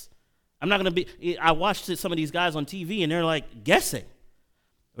guess. I watched some of these guys on TV and they're like guessing.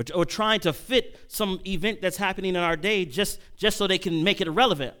 Or trying to fit some event that's happening in our day just so they can make it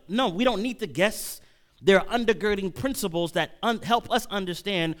irrelevant. No, we don't need to guess. There are undergirding principles that help us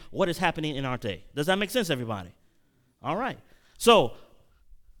understand what is happening in our day. Does that make sense, everybody? All right. So,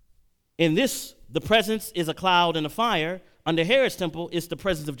 in this, the presence is a cloud and a fire. Under Herod's temple is the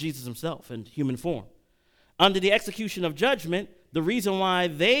presence of Jesus himself in human form. Under the execution of judgment, the reason why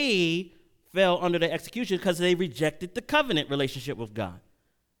they fell under the execution is because they rejected the covenant relationship with God.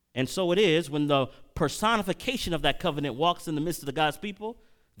 And so it is when the personification of that covenant walks in the midst of the God's people,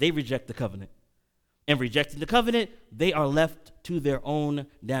 they reject the covenant. And rejecting the covenant, they are left to their own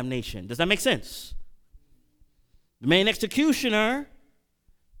damnation. Does that make sense? The main executioner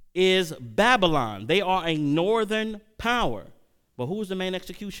is Babylon. They are a northern power. But who is the main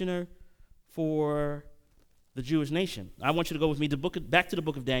executioner for the Jewish nation? I want you to go with me back to the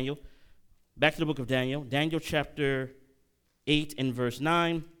book of Daniel. Back to the book of Daniel. Daniel chapter 8 and verse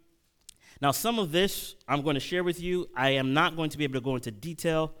 9. Now, some of this I'm going to share with you. I am not going to be able to go into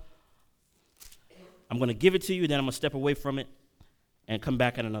detail. I'm going to give it to you, then I'm going to step away from it and come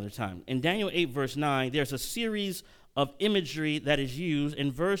back at another time. In Daniel 8, verse 9, there's a series of imagery that is used.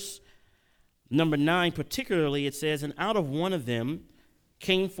 In verse number 9 particularly, it says, And out of one of them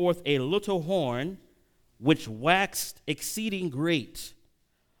came forth a little horn, which waxed exceeding great,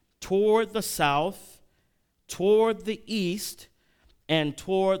 toward the south, toward the east, and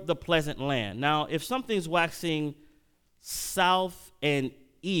toward the pleasant land. Now, if something's waxing south and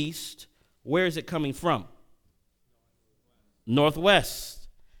east, where is it coming from? Northwest.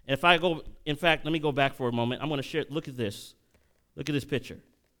 If I go, in fact, let me go back for a moment. I'm going to share, look at this. Look at this picture.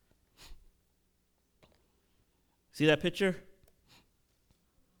 See that picture?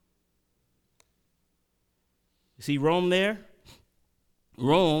 You see Rome there?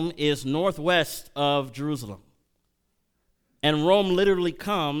 Rome is northwest of Jerusalem. And Rome literally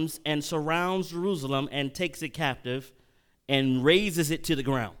comes and surrounds Jerusalem and takes it captive and razes it to the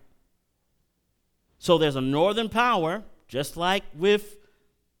ground. So there's a northern power, just like with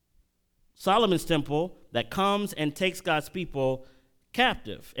Solomon's temple, that comes and takes God's people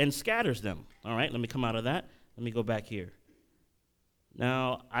captive and scatters them. All right, let me come out of that. Let me go back here.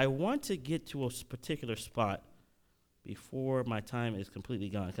 Now, I want to get to a particular spot before my time is completely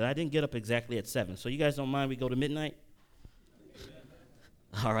gone, because I didn't get up exactly at 7. So you guys don't mind we go to midnight?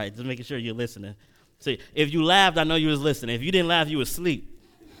 All right, just making sure you're listening. See, if you laughed, I know you was listening. If you didn't laugh, you was asleep.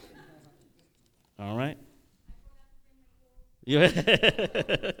 All right? Yeah.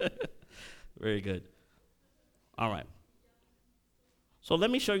 Very good. All right. So let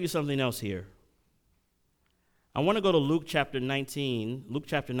me show you something else here. I want to go to Luke chapter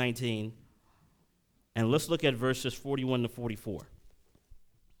 19, and let's look at verses 41 to 44.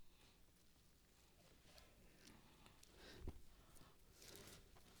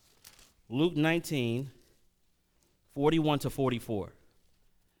 Luke 19, 41 to 44.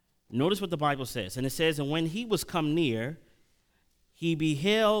 Notice what the Bible says. And it says, and when he was come near, he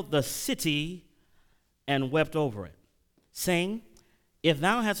beheld the city and wept over it, saying, if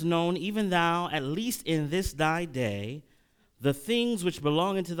thou hadst known, even thou, at least in this thy day, the things which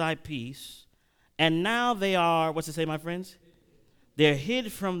belong unto thy peace, and now they are, what's it say, my friends? They're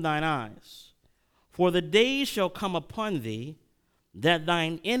hid from thine eyes. For the days shall come upon thee, that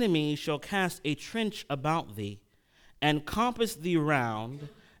thine enemies shall cast a trench about thee, and compass thee round,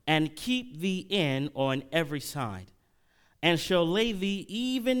 and keep thee in on every side, and shall lay thee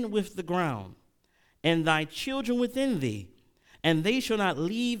even with the ground, and thy children within thee, and they shall not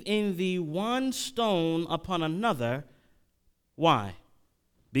leave in thee one stone upon another. Why?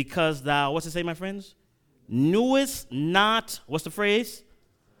 Because thou, what's it say, my friends? Knewest not, what's the phrase?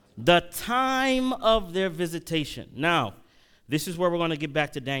 The time of their visitation. Now, this is where we're going to get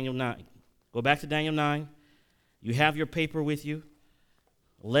back to Daniel 9. Go back to Daniel 9. You have your paper with you.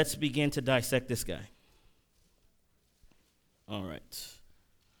 Let's begin to dissect this guy. All right.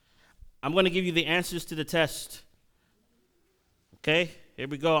 I'm going to give you the answers to the test. Okay, here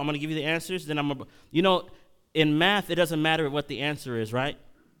we go. I'm going to give you the answers. Then in math, it doesn't matter what the answer is, right?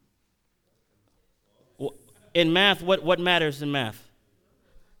 In math, what matters in math?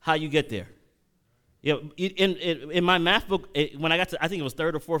 How you get there. Yeah, in my math book, when I got to, I think it was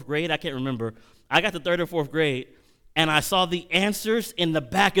 3rd or 4th grade, I can't remember. I got to 3rd or 4th grade, and I saw the answers in the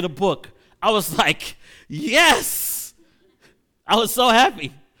back of the book. I was like, yes! I was so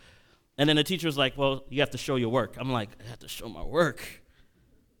happy. And then the teacher was like, well, you have to show your work. I'm like, I have to show my work.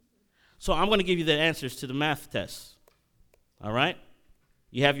 So I'm going to give you the answers to the math test. All right?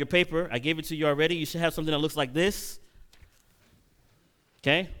 You have your paper. I gave it to you already. You should have something that looks like this.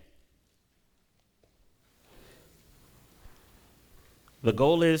 Okay? The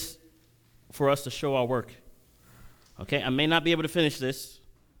goal is for us to show our work. Okay? I may not be able to finish this.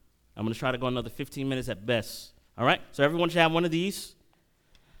 I'm going to try to go another 15 minutes at best. All right? So everyone should have one of these.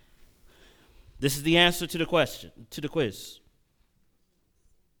 This is the answer to the question, to the quiz.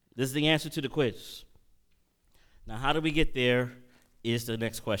 This is the answer to the quiz. Now, how do we get there is the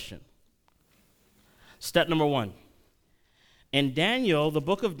next question. Step number 1. In Daniel, the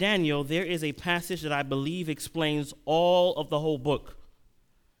book of Daniel, there is a passage that I believe explains all of the whole book.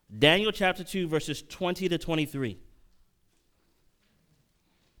 Daniel chapter 2, verses 20 to 23.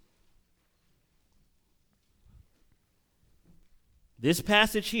 This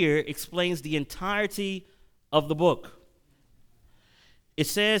passage here explains the entirety of the book. It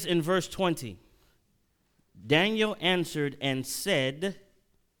says in verse 20, Daniel answered and said,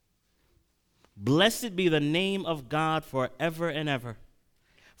 blessed be the name of God forever and ever,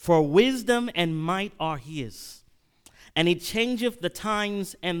 for wisdom and might are his. And he changeth the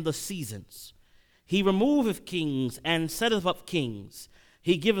times and the seasons. He removeth kings and setteth up kings.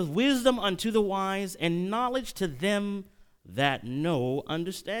 He giveth wisdom unto the wise and knowledge to them that know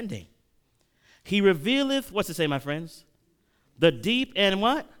understanding. He revealeth, what's it say, my friends? The deep and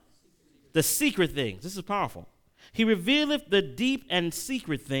what? The secret things. This is powerful. He revealeth the deep and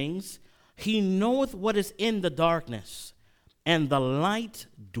secret things. He knoweth what is in the darkness, and the light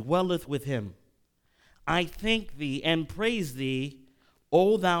dwelleth with him. I thank thee and praise thee,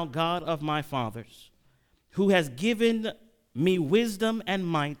 O thou God of my fathers, who has given me wisdom and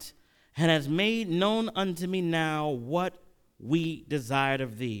might, and has made known unto me now what we desired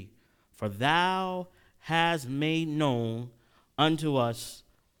of thee. For thou hast made known unto us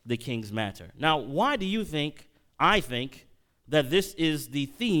the king's matter. Now, why do you think, I think, that this is the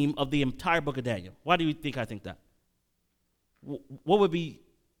theme of the entire book of Daniel? Why do you think I think that? What would be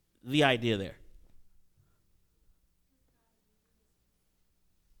the idea there?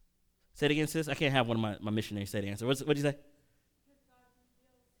 Say it again, sis. I can't have one of my missionaries say the answer. What did you say?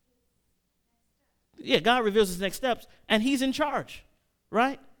 Yeah, God reveals his next steps, and he's in charge,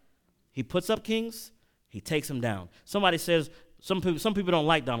 right? He puts up kings, he takes them down. Somebody says, some people don't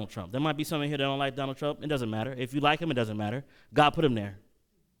like Donald Trump. There might be some in here that don't like Donald Trump. It doesn't matter. If you like him, it doesn't matter. God put him there.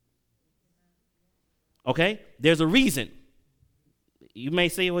 Okay? There's a reason. You may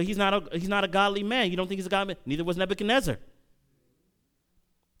say, well, he's not a godly man. You don't think he's a godly man? Neither was Nebuchadnezzar.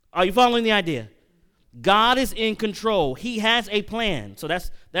 Are you following the idea? God is in control. He has a plan. So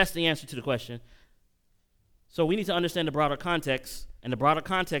that's the answer to the question. So we need to understand the broader context, and the broader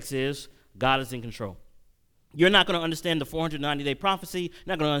context is God is in control. You're not going to understand the 490-day prophecy, you're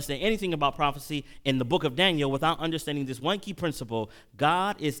not going to understand anything about prophecy in the book of Daniel without understanding this one key principle.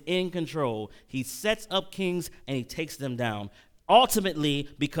 God is in control. He sets up kings and he takes them down. Ultimately,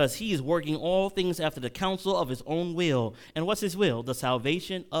 because he is working all things after the counsel of his own will. And what's his will? The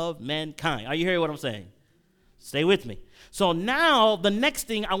salvation of mankind. Are you hearing what I'm saying? Stay with me. So now the next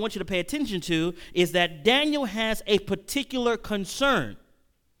thing I want you to pay attention to is that Daniel has a particular concern.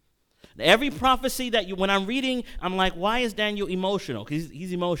 Every prophecy when I'm reading, I'm like, why is Daniel emotional? Because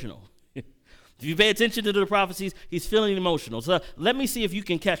he's emotional. If you pay attention to the prophecies, he's feeling emotional. So let me see if you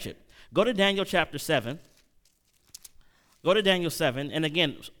can catch it. Go to Daniel chapter 7. Go to Daniel 7. And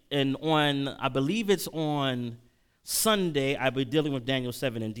again, I believe it's on Sunday, I'll be dealing with Daniel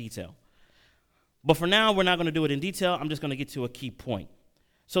 7 in detail. But for now, we're not going to do it in detail. I'm just going to get to a key point.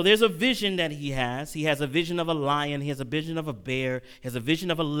 So there's a vision that he has. He has a vision of a lion. He has a vision of a bear. He has a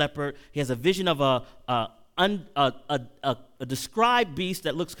vision of a leopard. He has a vision of a described beast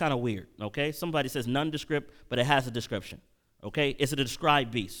that looks kind of weird, okay? Somebody says nondescript, but it has a description, okay? It's a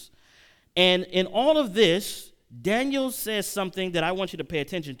described beast. And in all of this, Daniel says something that I want you to pay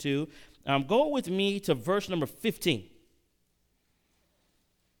attention to. Go with me to verse number 15.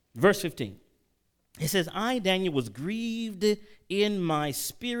 Verse 15. It says, I, Daniel, was grieved in my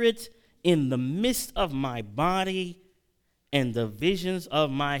spirit in the midst of my body, and the visions of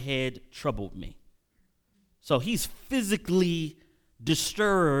my head troubled me. So he's physically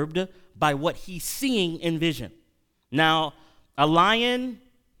disturbed by what he's seeing in vision. Now, a lion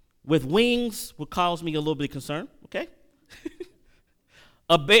with wings would cause me a little bit of concern, okay?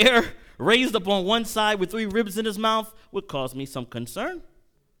 A bear raised up on one side with 3 ribs in his mouth would cause me some concern.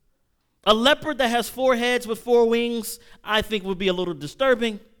 A leopard that has 4 heads with 4 wings, I think would be a little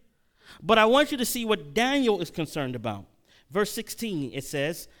disturbing. But I want you to see what Daniel is concerned about. Verse 16, it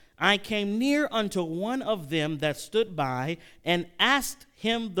says, I came near unto one of them that stood by and asked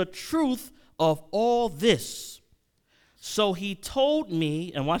him the truth of all this. So he told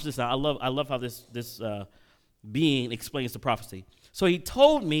me, and watch this now, I love how this being explains the prophecy. So he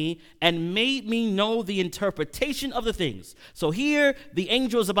told me and made me know the interpretation of the things. So here, the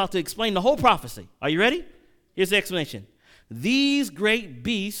angel is about to explain the whole prophecy. Are you ready? Here's the explanation. These great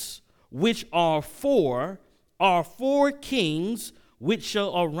beasts, which are 4 kings, which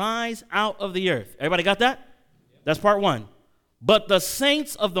shall arise out of the earth. Everybody got that? That's part 1. But the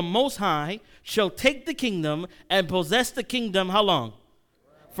saints of the Most High shall take the kingdom and possess the kingdom, how long?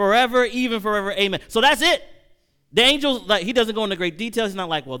 Forever, even forever, amen. So that's it. The angel, he doesn't go into great details. He's not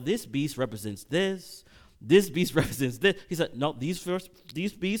like, well, this beast represents this. This beast represents this. He said, no, these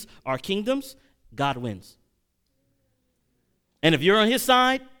beasts are kingdoms. God wins. And if you're on his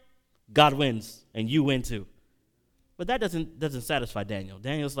side, God wins, and you win too. But that doesn't satisfy Daniel.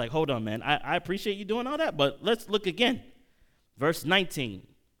 Daniel's like, hold on, man. I appreciate you doing all that, but let's look again. Verse 19.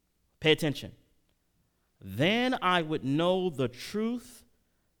 Pay attention. Then I would know the truth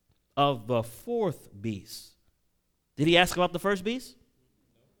of the 4th beast. Did he ask about the first beast?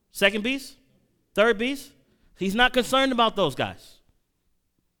 Second beast? Third beast? He's not concerned about those guys.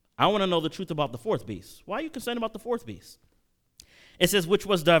 I want to know the truth about the 4th beast. Why are you concerned about the 4th beast? It says, which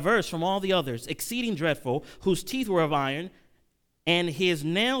was diverse from all the others, exceeding dreadful, whose teeth were of iron, and his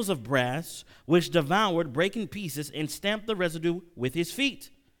nails of brass, which devoured, brake in pieces, and stamped the residue with his feet.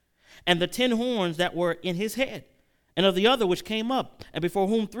 And the 10 horns that were in his head, and of the other which came up, and before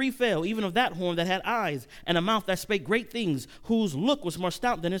whom 3 fell, even of that horn that had eyes, and a mouth that spake great things, whose look was more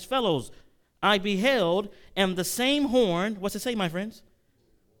stout than his fellows. I beheld, and the same horn, what's it say, my friends?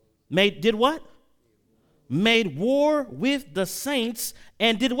 Did what? Made war with the saints,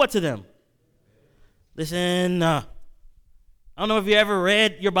 and did what to them? Listen, I don't know if you ever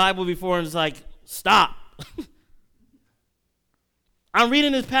read your Bible before and it's like, stop. I'm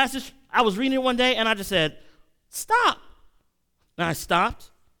reading this passage. I was reading it one day, and I just said, stop. And I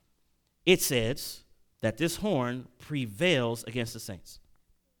stopped. It says, that this horn prevails against the saints.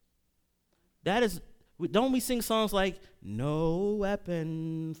 That is, don't we sing songs like, no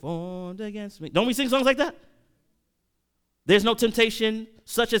weapon formed against me? Don't we sing songs like that? There's no temptation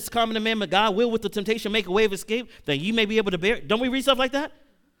such as common to man, but God will with the temptation make a way of escape that you may be able to bear it. Don't we read stuff like that?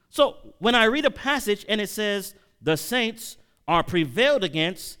 So when I read a passage and it says the saints are prevailed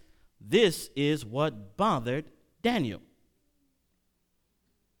against, this is what bothered Daniel.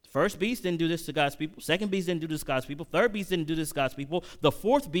 First beast didn't do this to God's people. Second beast didn't do this to God's people. Third beast didn't do this to God's people. The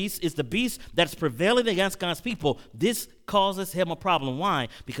fourth beast is the beast that's prevailing against God's people. This causes him a problem. Why?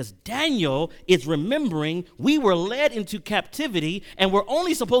 Because Daniel is remembering we were led into captivity and we're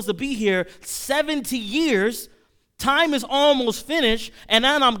only supposed to be here 70 years. Time is almost finished, and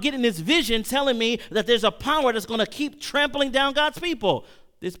now I'm getting this vision telling me that there's a power that's going to keep trampling down God's people.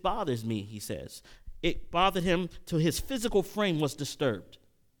 This bothers me, he says. It bothered him till his physical frame was disturbed.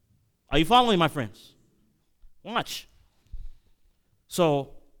 Are you following, my friends? Watch.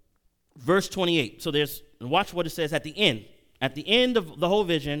 So, verse 28. So watch what it says at the end. At the end of the whole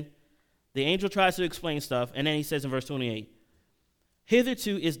vision, the angel tries to explain stuff, and then he says in verse 28,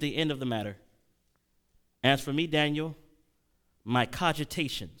 hitherto is the end of the matter. As for me, Daniel, my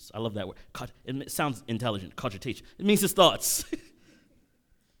cogitations, I love that word. It sounds intelligent, cogitation. It means his thoughts.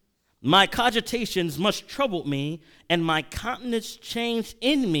 My cogitations much troubled me, and my countenance changed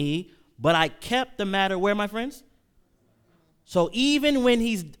in me, but I kept the matter where, my friends? So even when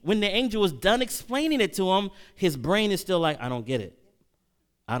the angel was done explaining it to him, his brain is still like, I don't get it.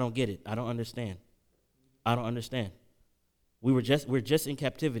 I don't get it. I don't understand. I don't understand. We're just in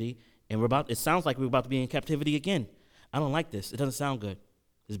captivity, and it sounds like we're about to be in captivity again. I don't like this. It doesn't sound good.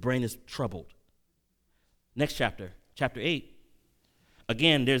 His brain is troubled. Next chapter, chapter 8.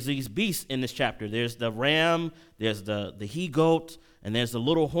 Again, there's these beasts in this chapter. There's the ram, there's the he-goat, and there's the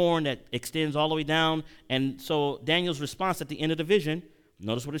little horn that extends all the way down. And so Daniel's response at the end of the vision,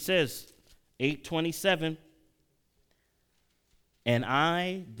 notice what it says, 8:27. And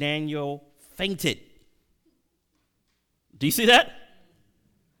I, Daniel, fainted. Do you see that?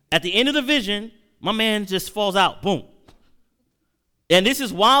 At the end of the vision, my man just falls out. Boom. And this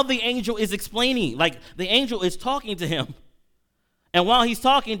is while the angel is explaining. Like, the angel is talking to him. And while he's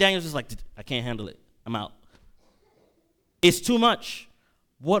talking, Daniel's just like, I can't handle it. I'm out. It's too much.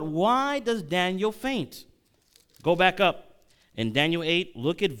 Why does Daniel faint? Go back up. In Daniel 8,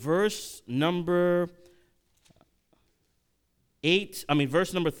 look at verse number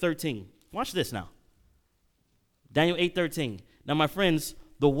 13. Watch this now. Daniel 8:13. Now, my friends,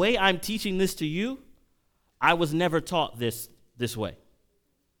 the way I'm teaching this to you, I was never taught this way.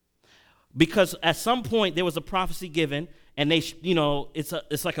 Because at some point there was a prophecy given, and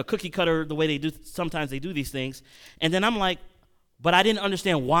it's like a cookie cutter the way they do. Sometimes they do these things, and then I'm like, but I didn't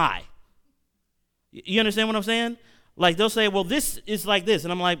understand why. You understand what I'm saying? Like they'll say, well, this is like this,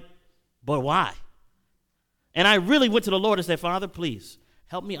 and I'm like, but why? And I really went to the Lord and said, Father, please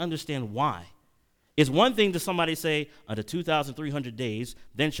help me understand why. It's one thing to somebody say, under 2,300 days,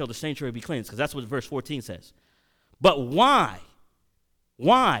 then shall the sanctuary be cleansed, because that's what verse 14 says. But why?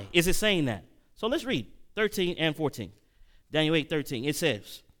 Why is it saying that? So let's read 13 and 14. Daniel 8:13. It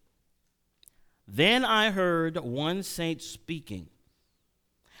says, Then I heard one saint speaking,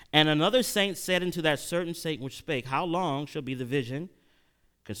 and another saint said unto that certain saint which spake, How long shall be the vision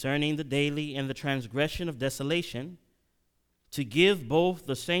concerning the daily and the transgression of desolation, to give both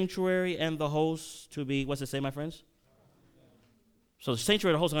the sanctuary and the host to be, what's it say, my friends? So the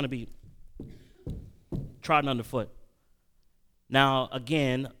sanctuary and the host are going to be trodden underfoot. Now,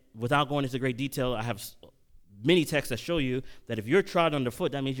 again, without going into great detail, I have many texts that show you that if you're trodden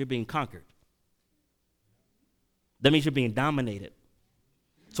underfoot, that means you're being conquered. That means you're being dominated.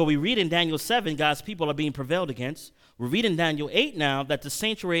 So we read in Daniel 7, God's people are being prevailed against. We read in Daniel 8 now that the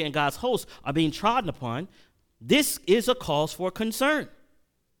sanctuary and God's hosts are being trodden upon. This is a cause for concern.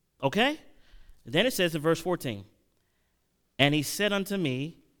 Okay? Then it says in verse 14, And he said unto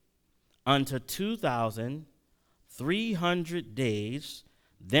me, Unto 2,300 days,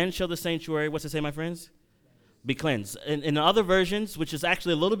 then shall the sanctuary, what's it say, my friends? Be cleansed. In other versions, which is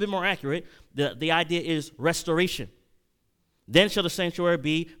actually a little bit more accurate, the idea is restoration. Then shall the sanctuary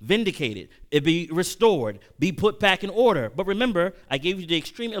be vindicated, it be restored, be put back in order. But remember, I gave you the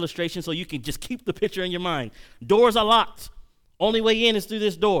extreme illustration so you can just keep the picture in your mind. Doors are locked. Only way in is through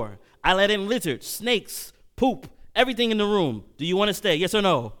this door. I let in lizards, snakes, poop, everything in the room. Do you want to stay? Yes or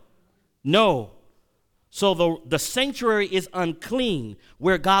no? No. So the sanctuary is unclean.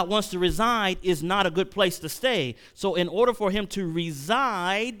 Where God wants to reside is not a good place to stay. So in order for him to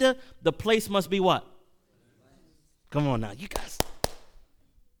reside, the place must be what? Come on now, you guys.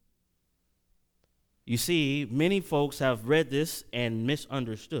 You see, many folks have read this and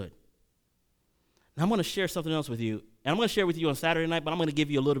misunderstood. Now, I'm going to share something else with you, and I'm going to share with you on Saturday night, but I'm going to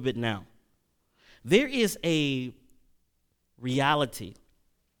give you a little bit now. There is a reality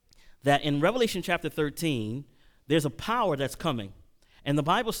that in Revelation chapter 13, there's a power that's coming. And the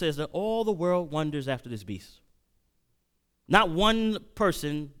Bible says that all the world wonders after this beast. Not one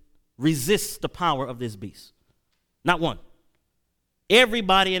person resists the power of this beast. Not one.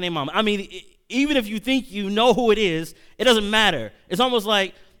 Everybody and their mama. I mean, even if you think you know who it is, it doesn't matter. It's almost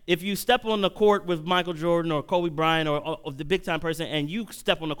like if you step on the court with Michael Jordan or Kobe Bryant or the big-time person and you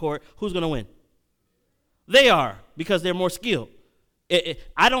step on the court, who's going to win? They are, because they're more skilled.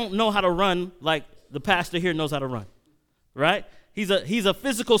 I don't know how to run like the pastor here knows how to run, right? He's a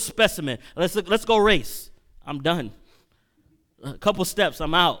physical specimen. Let's go race. I'm done. A couple steps,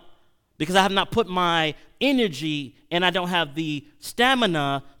 I'm out, because I have not put my energy and I don't have the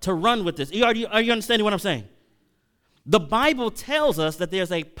stamina to run with this. Are you understanding what I'm saying? The Bible tells us that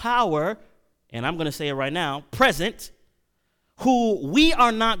there's a power, and I'm going to say it right now, present, who we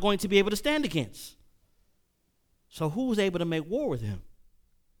are not going to be able to stand against. So who's able to make war with him?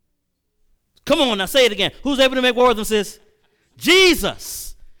 Come on, now say it again. Who's able to make war with him, sis?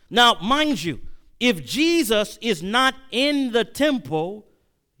 Jesus. Now, mind you, if Jesus is not in the temple,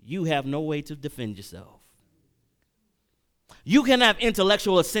 you have no way to defend yourself. You can have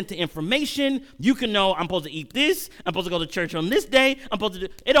intellectual assent to information. You can know I'm supposed to eat this. I'm supposed to go to church on this day. I'm supposed to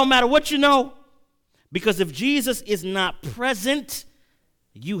do. It don't matter what you know. Because if Jesus is not present,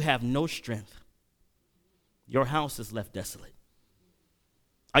 you have no strength. Your house is left desolate.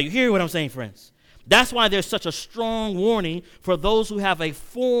 Are you hearing what I'm saying, friends? That's why there's such a strong warning for those who have a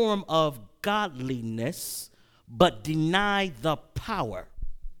form of godliness but deny the power.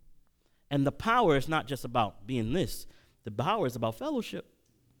 And the power is not just about being this. The power is about fellowship.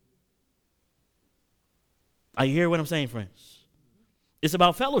 Are you hearing what I'm saying, friends? It's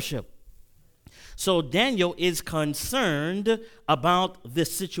about fellowship. So Daniel is concerned about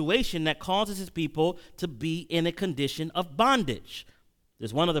this situation that causes his people to be in a condition of bondage.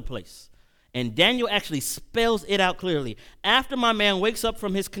 There's one other place. And Daniel actually spells it out clearly. After my man wakes up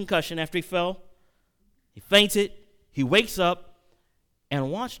from his concussion, after he fell, he fainted, he wakes up, and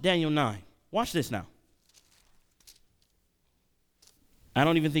watch Daniel 9. Watch this now. I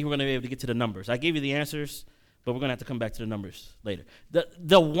don't even think we're going to be able to get to the numbers. I gave you the answers, but we're going to have to come back to the numbers later.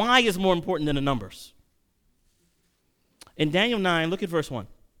 The why is more important than the numbers. In Daniel 9, look at verse 1.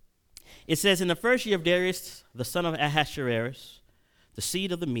 It says, in the first year of Darius, the son of Ahasuerus, the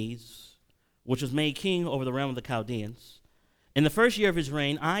seed of the Medes, which was made king over the realm of the Chaldeans, in the first year of his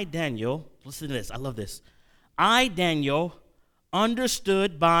reign, I, Daniel, listen to this, I love this. I, Daniel,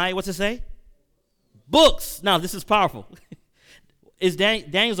 understood by, what's it say? Books. Now, this is powerful.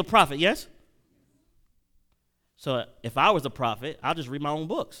 Daniel's a prophet, yes? So if I was a prophet, I'll just read my own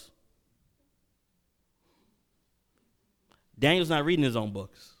books. Daniel's not reading his own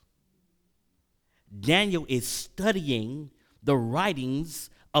books. Daniel is studying the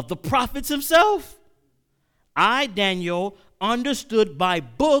writings of the prophets himself. I, Daniel, understood by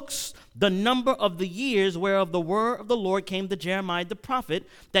books the number of the years whereof the word of the Lord came to Jeremiah the prophet,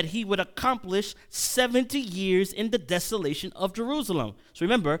 that he would accomplish 70 years in the desolation of Jerusalem. So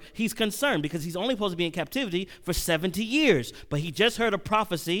remember, he's concerned because he's only supposed to be in captivity for 70 years. But he just heard a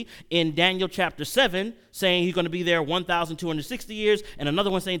prophecy in Daniel chapter 7 saying he's going to be there 1,260 years, and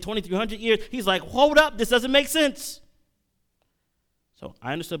another one saying 2,300 years. He's like, hold up, this doesn't make sense. So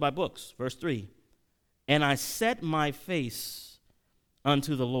I understood by books. Verse 3. And I set my face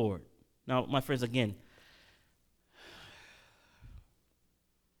unto the Lord. Now, my friends, again,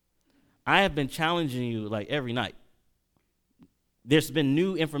 I have been challenging you like every night. There's been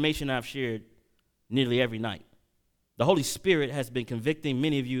new information I've shared nearly every night. The Holy Spirit has been convicting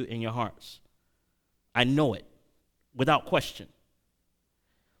many of you in your hearts. I know it, without question.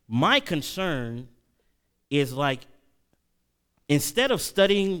 My concern is like, instead of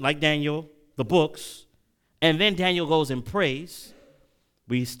studying like Daniel, the books, and then Daniel goes and prays,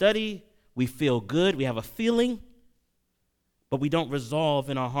 we study, we feel good, we have a feeling, but we don't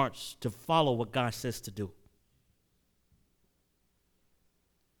resolve in our hearts to follow what God says to do.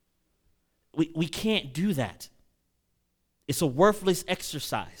 We can't do that. It's a worthless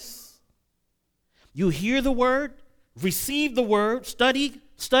exercise. You hear the word, receive the word, study,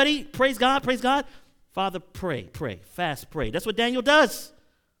 praise God. Father, pray, fast, pray. That's what Daniel does.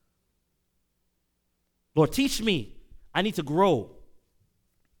 Lord, teach me. I need to grow.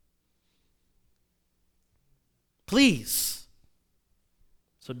 Please.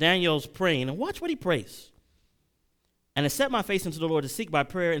 So Daniel's praying, and watch what he prays. And I set my face unto the Lord to seek by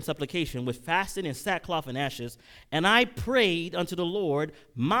prayer and supplication with fasting and sackcloth and ashes. And I prayed unto the Lord,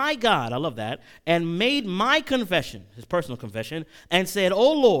 my God, I love that, and made my confession, his personal confession, and said,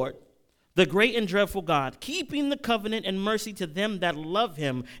 O Lord, the great and dreadful God, keeping the covenant and mercy to them that love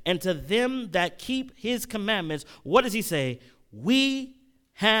him and to them that keep his commandments. What does he say? We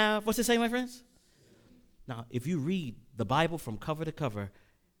have, what's it say, my friends? Now, if you read the Bible from cover to cover,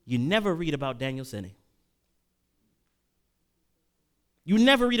 you never read about Daniel sinning. You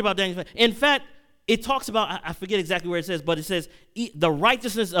never read about Daniel. In fact, it talks about, I forget exactly where it says, but it says, the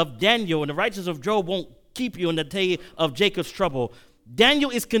righteousness of Daniel and the righteousness of Job won't keep you in the day of Jacob's trouble.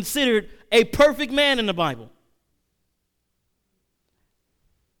 Daniel is considered a perfect man in the Bible.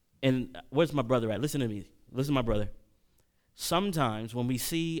 And where's my brother at? Listen to me. Listen to my brother. Sometimes when we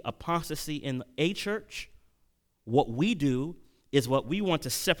see apostasy in a church, what we do is what we want to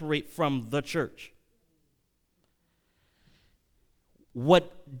separate from the church.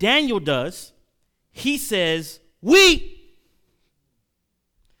 What Daniel does, he says, we.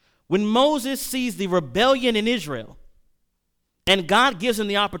 When Moses sees the rebellion in Israel, and God gives him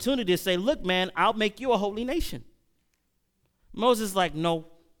the opportunity to say, look, man, I'll make you a holy nation. Moses is like, no,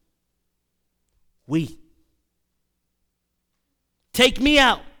 we. Take me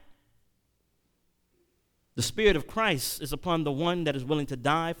out. The Spirit of Christ is upon the one that is willing to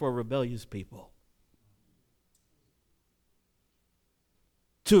die for a rebellious people.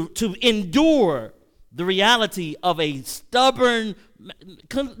 To endure the reality of a stubborn,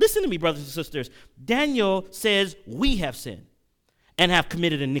 listen to me, brothers and sisters. Daniel says, we have sinned and have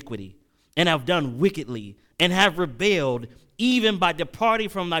committed iniquity and have done wickedly and have rebelled, even by departing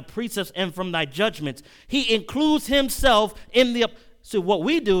from thy precepts and from thy judgments. He includes himself in the, so what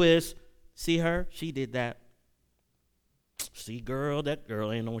we do is, see her, she did that. See, girl, that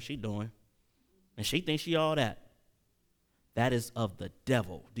girl ain't know what she doing. And she thinks she all that. That is of the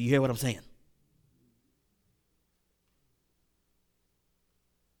devil. Do you hear what I'm saying?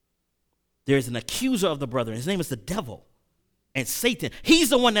 There's an accuser of the brethren. His name is the devil and Satan. He's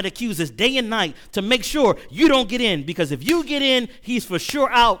the one that accuses day and night to make sure you don't get in, because if you get in, he's for sure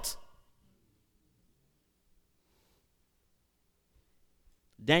out.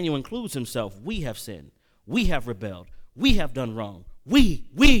 Daniel includes himself. We have sinned. We have rebelled. We have done wrong. We.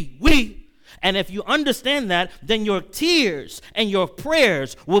 And if you understand that, then your tears and your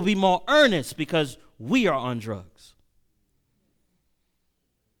prayers will be more earnest, because we are on drugs.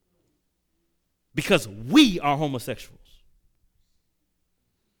 Because we are homosexuals.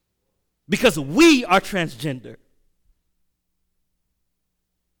 Because we are transgender.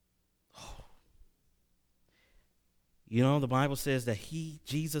 You know, the Bible says that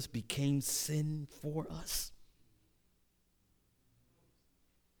Jesus became sin for us.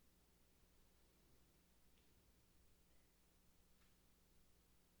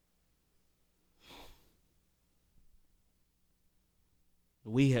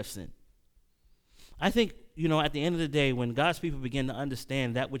 We have sinned. I think, you know, at the end of the day, when God's people begin to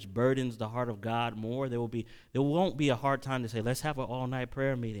understand that which burdens the heart of God more, there won't be a hard time to say, let's have an all-night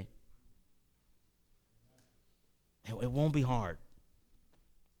prayer meeting. It won't be hard.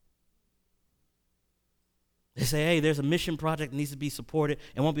 They say, hey, there's a mission project that needs to be supported.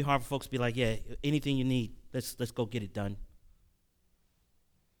 It won't be hard for folks to be like, yeah, anything you need, let's go get it done.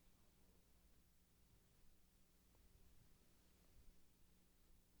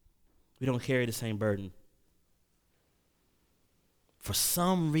 We don't carry the same burden. For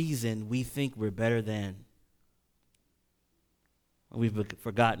some reason, we think we're better than. We've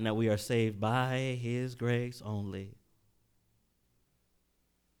forgotten that we are saved by his grace only.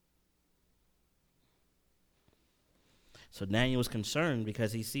 So Daniel is concerned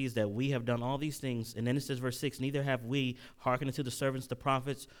because he sees that we have done all these things. And then it says, verse 6, neither have we hearkened unto the servants, the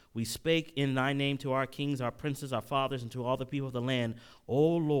prophets. We spake in thy name to our kings, our princes, our fathers, and to all the people of the land.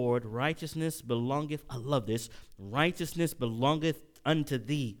 O Lord, righteousness belongeth, I love this, righteousness belongeth unto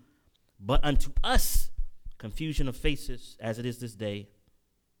thee, but unto us confusion of faces, as it is this day.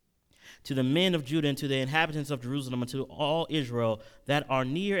 To the men of Judah and to the inhabitants of Jerusalem and to all Israel that are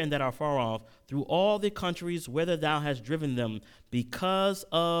near and that are far off, through all the countries whither thou hast driven them, because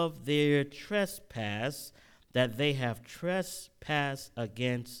of their trespass, that they have trespassed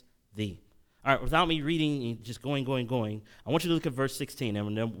against thee. All right, without me reading and just going, I want you to look at verse 16,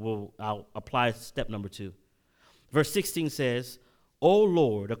 and then I'll apply step number 2. Verse 16 says, O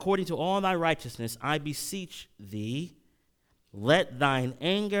Lord, according to all thy righteousness, I beseech thee, let thine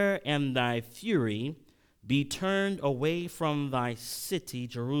anger and thy fury be turned away from thy city,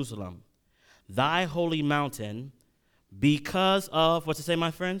 Jerusalem, thy holy mountain, because of, what's it say,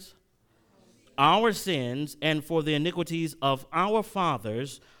 my friends? our sins and for the iniquities of our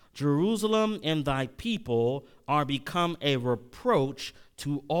fathers, Jerusalem and thy people are become a reproach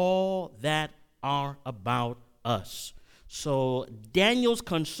to all that are about us. So Daniel's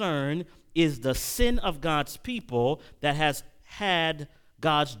concern is the sin of God's people that has had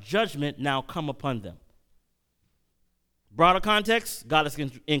God's judgment now come upon them. Broader context, God is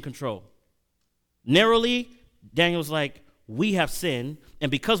in control. Narrowly, Daniel's like, we have sinned,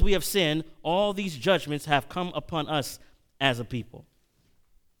 and because we have sinned, all these judgments have come upon us as a people.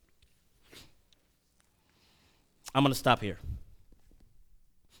 I'm going to stop here.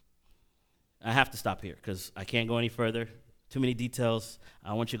 I have to stop here because I can't go any further. Too many details.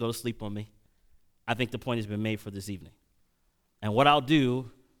 I want you to go to sleep on me. I think the point has been made for this evening. And what I'll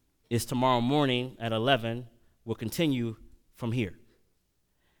do is tomorrow morning at 11, we'll continue from here.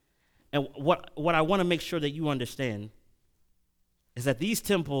 And what I want to make sure that you understand is that these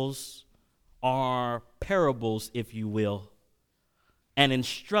temples are parables, if you will, an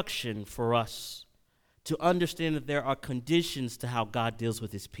instruction for us to understand that there are conditions to how God deals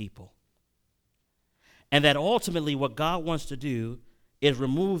with his people. And that ultimately what God wants to do is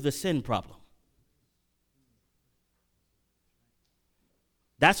remove the sin problem.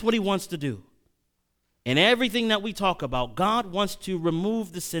 That's what he wants to do. And everything that we talk about, God wants to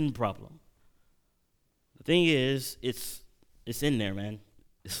remove the sin problem. The thing is, it's in there, man.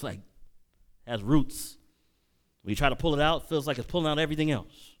 It's like, it has roots. When you try to pull it out, it feels like it's pulling out everything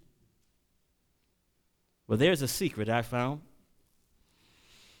else. Well, there's a secret I found.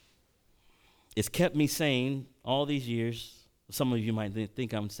 It's kept me sane all these years. Some of you might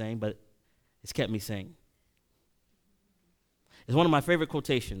think I'm sane, but it's kept me sane. It's one of my favorite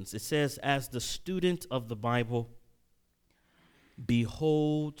quotations. It says, as the student of the Bible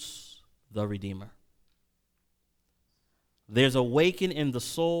beholds the Redeemer, there's awakened in the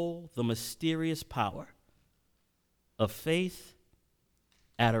soul the mysterious power of faith,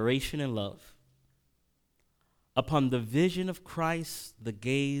 adoration, and love. Upon the vision of Christ, the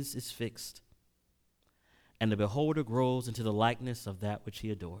gaze is fixed, and the beholder grows into the likeness of that which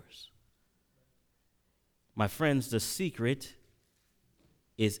he adores. My friends, the secret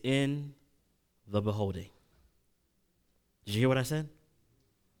is in the beholding. Did you hear what I said?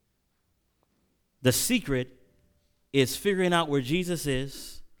 The secret is figuring out where Jesus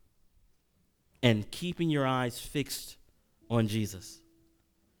is and keeping your eyes fixed on Jesus.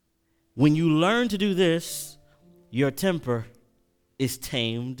 When you learn to do this, your temper is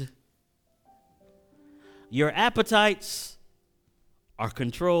tamed. Your appetites are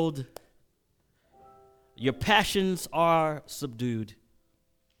controlled. Your passions are subdued.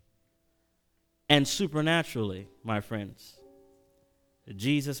 And supernaturally, my friends,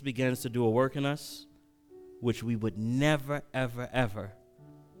 Jesus begins to do a work in us which we would never, ever, ever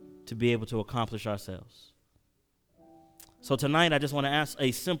to be able to accomplish ourselves. So tonight, I just want to ask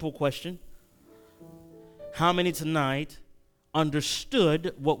a simple question. How many tonight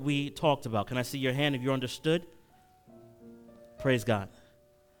understood what we talked about? Can I see your hand if you understood? Praise God.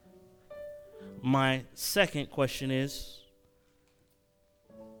 My second question is,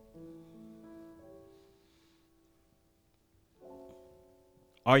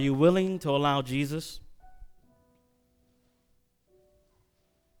 are you willing to allow Jesus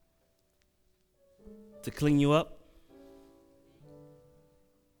to clean you up?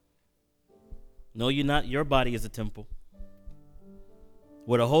 No, you're not. Your body is a temple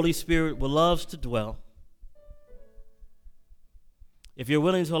where the Holy Spirit loves to dwell. If you're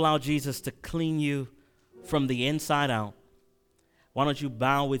willing to allow Jesus to clean you from the inside out, why don't you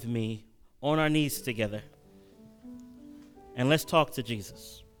bow with me on our knees together and let's talk to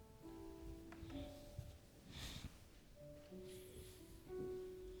Jesus.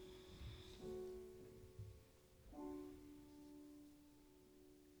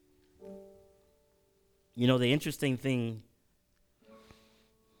 You know, the interesting thing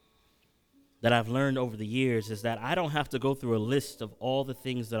that I've learned over the years is that I don't have to go through a list of all the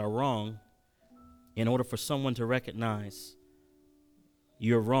things that are wrong in order for someone to recognize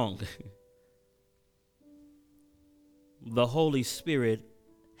you're wrong. The Holy Spirit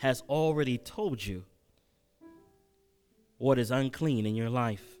has already told you what is unclean in your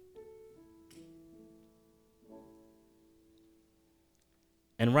life.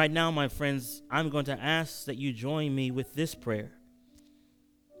 And right now, my friends, I'm going to ask that you join me with this prayer.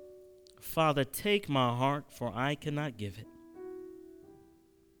 Father, take my heart, for I cannot give it.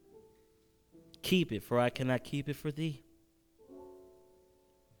 Keep it, for I cannot keep it for thee.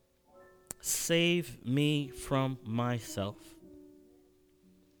 Save me from myself,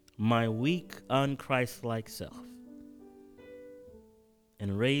 my weak, unchristlike self,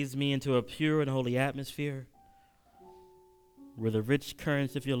 and raise me into a pure and holy atmosphere where the rich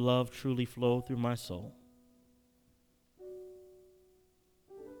currents of your love truly flow through my soul.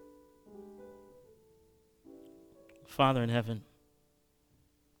 Father in heaven,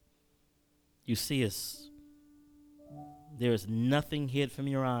 you see us. There is nothing hid from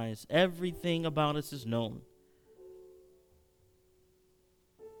your eyes. Everything about us is known.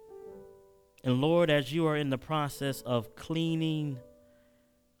 And Lord, as you are in the process of cleaning,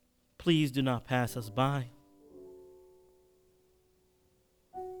 please do not pass us by.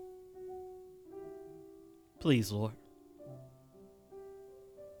 Please, Lord.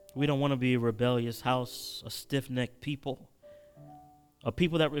 We don't want to be a rebellious house, a stiff-necked people, a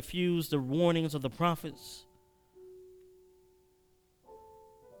people that refuse the warnings of the prophets.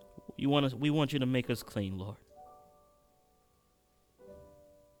 We want you to make us clean, Lord.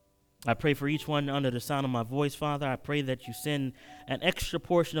 I pray for each one under the sound of my voice, Father. I pray that you send an extra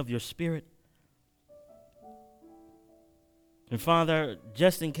portion of your Spirit. And Father,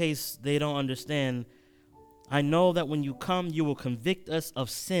 just in case they don't understand, I know that when you come, you will convict us of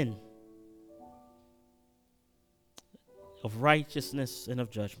sin, of righteousness, and of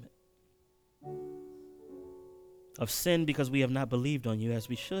judgment. Of sin because we have not believed on you as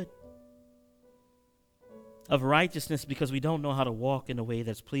we should. Of righteousness because we don't know how to walk in a way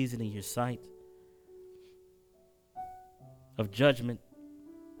that's pleasing in your sight. Of judgment,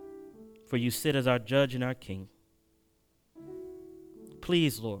 for you sit as our judge and our king.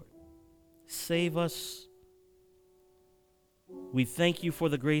 Please, Lord, save us. We thank you for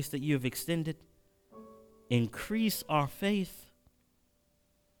the grace that you have extended. Increase our faith.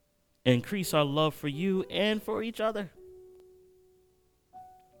 Increase our love for you and for each other.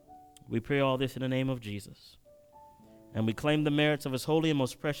 We pray all this in the name of Jesus. And we claim the merits of his holy and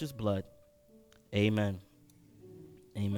most precious blood. Amen.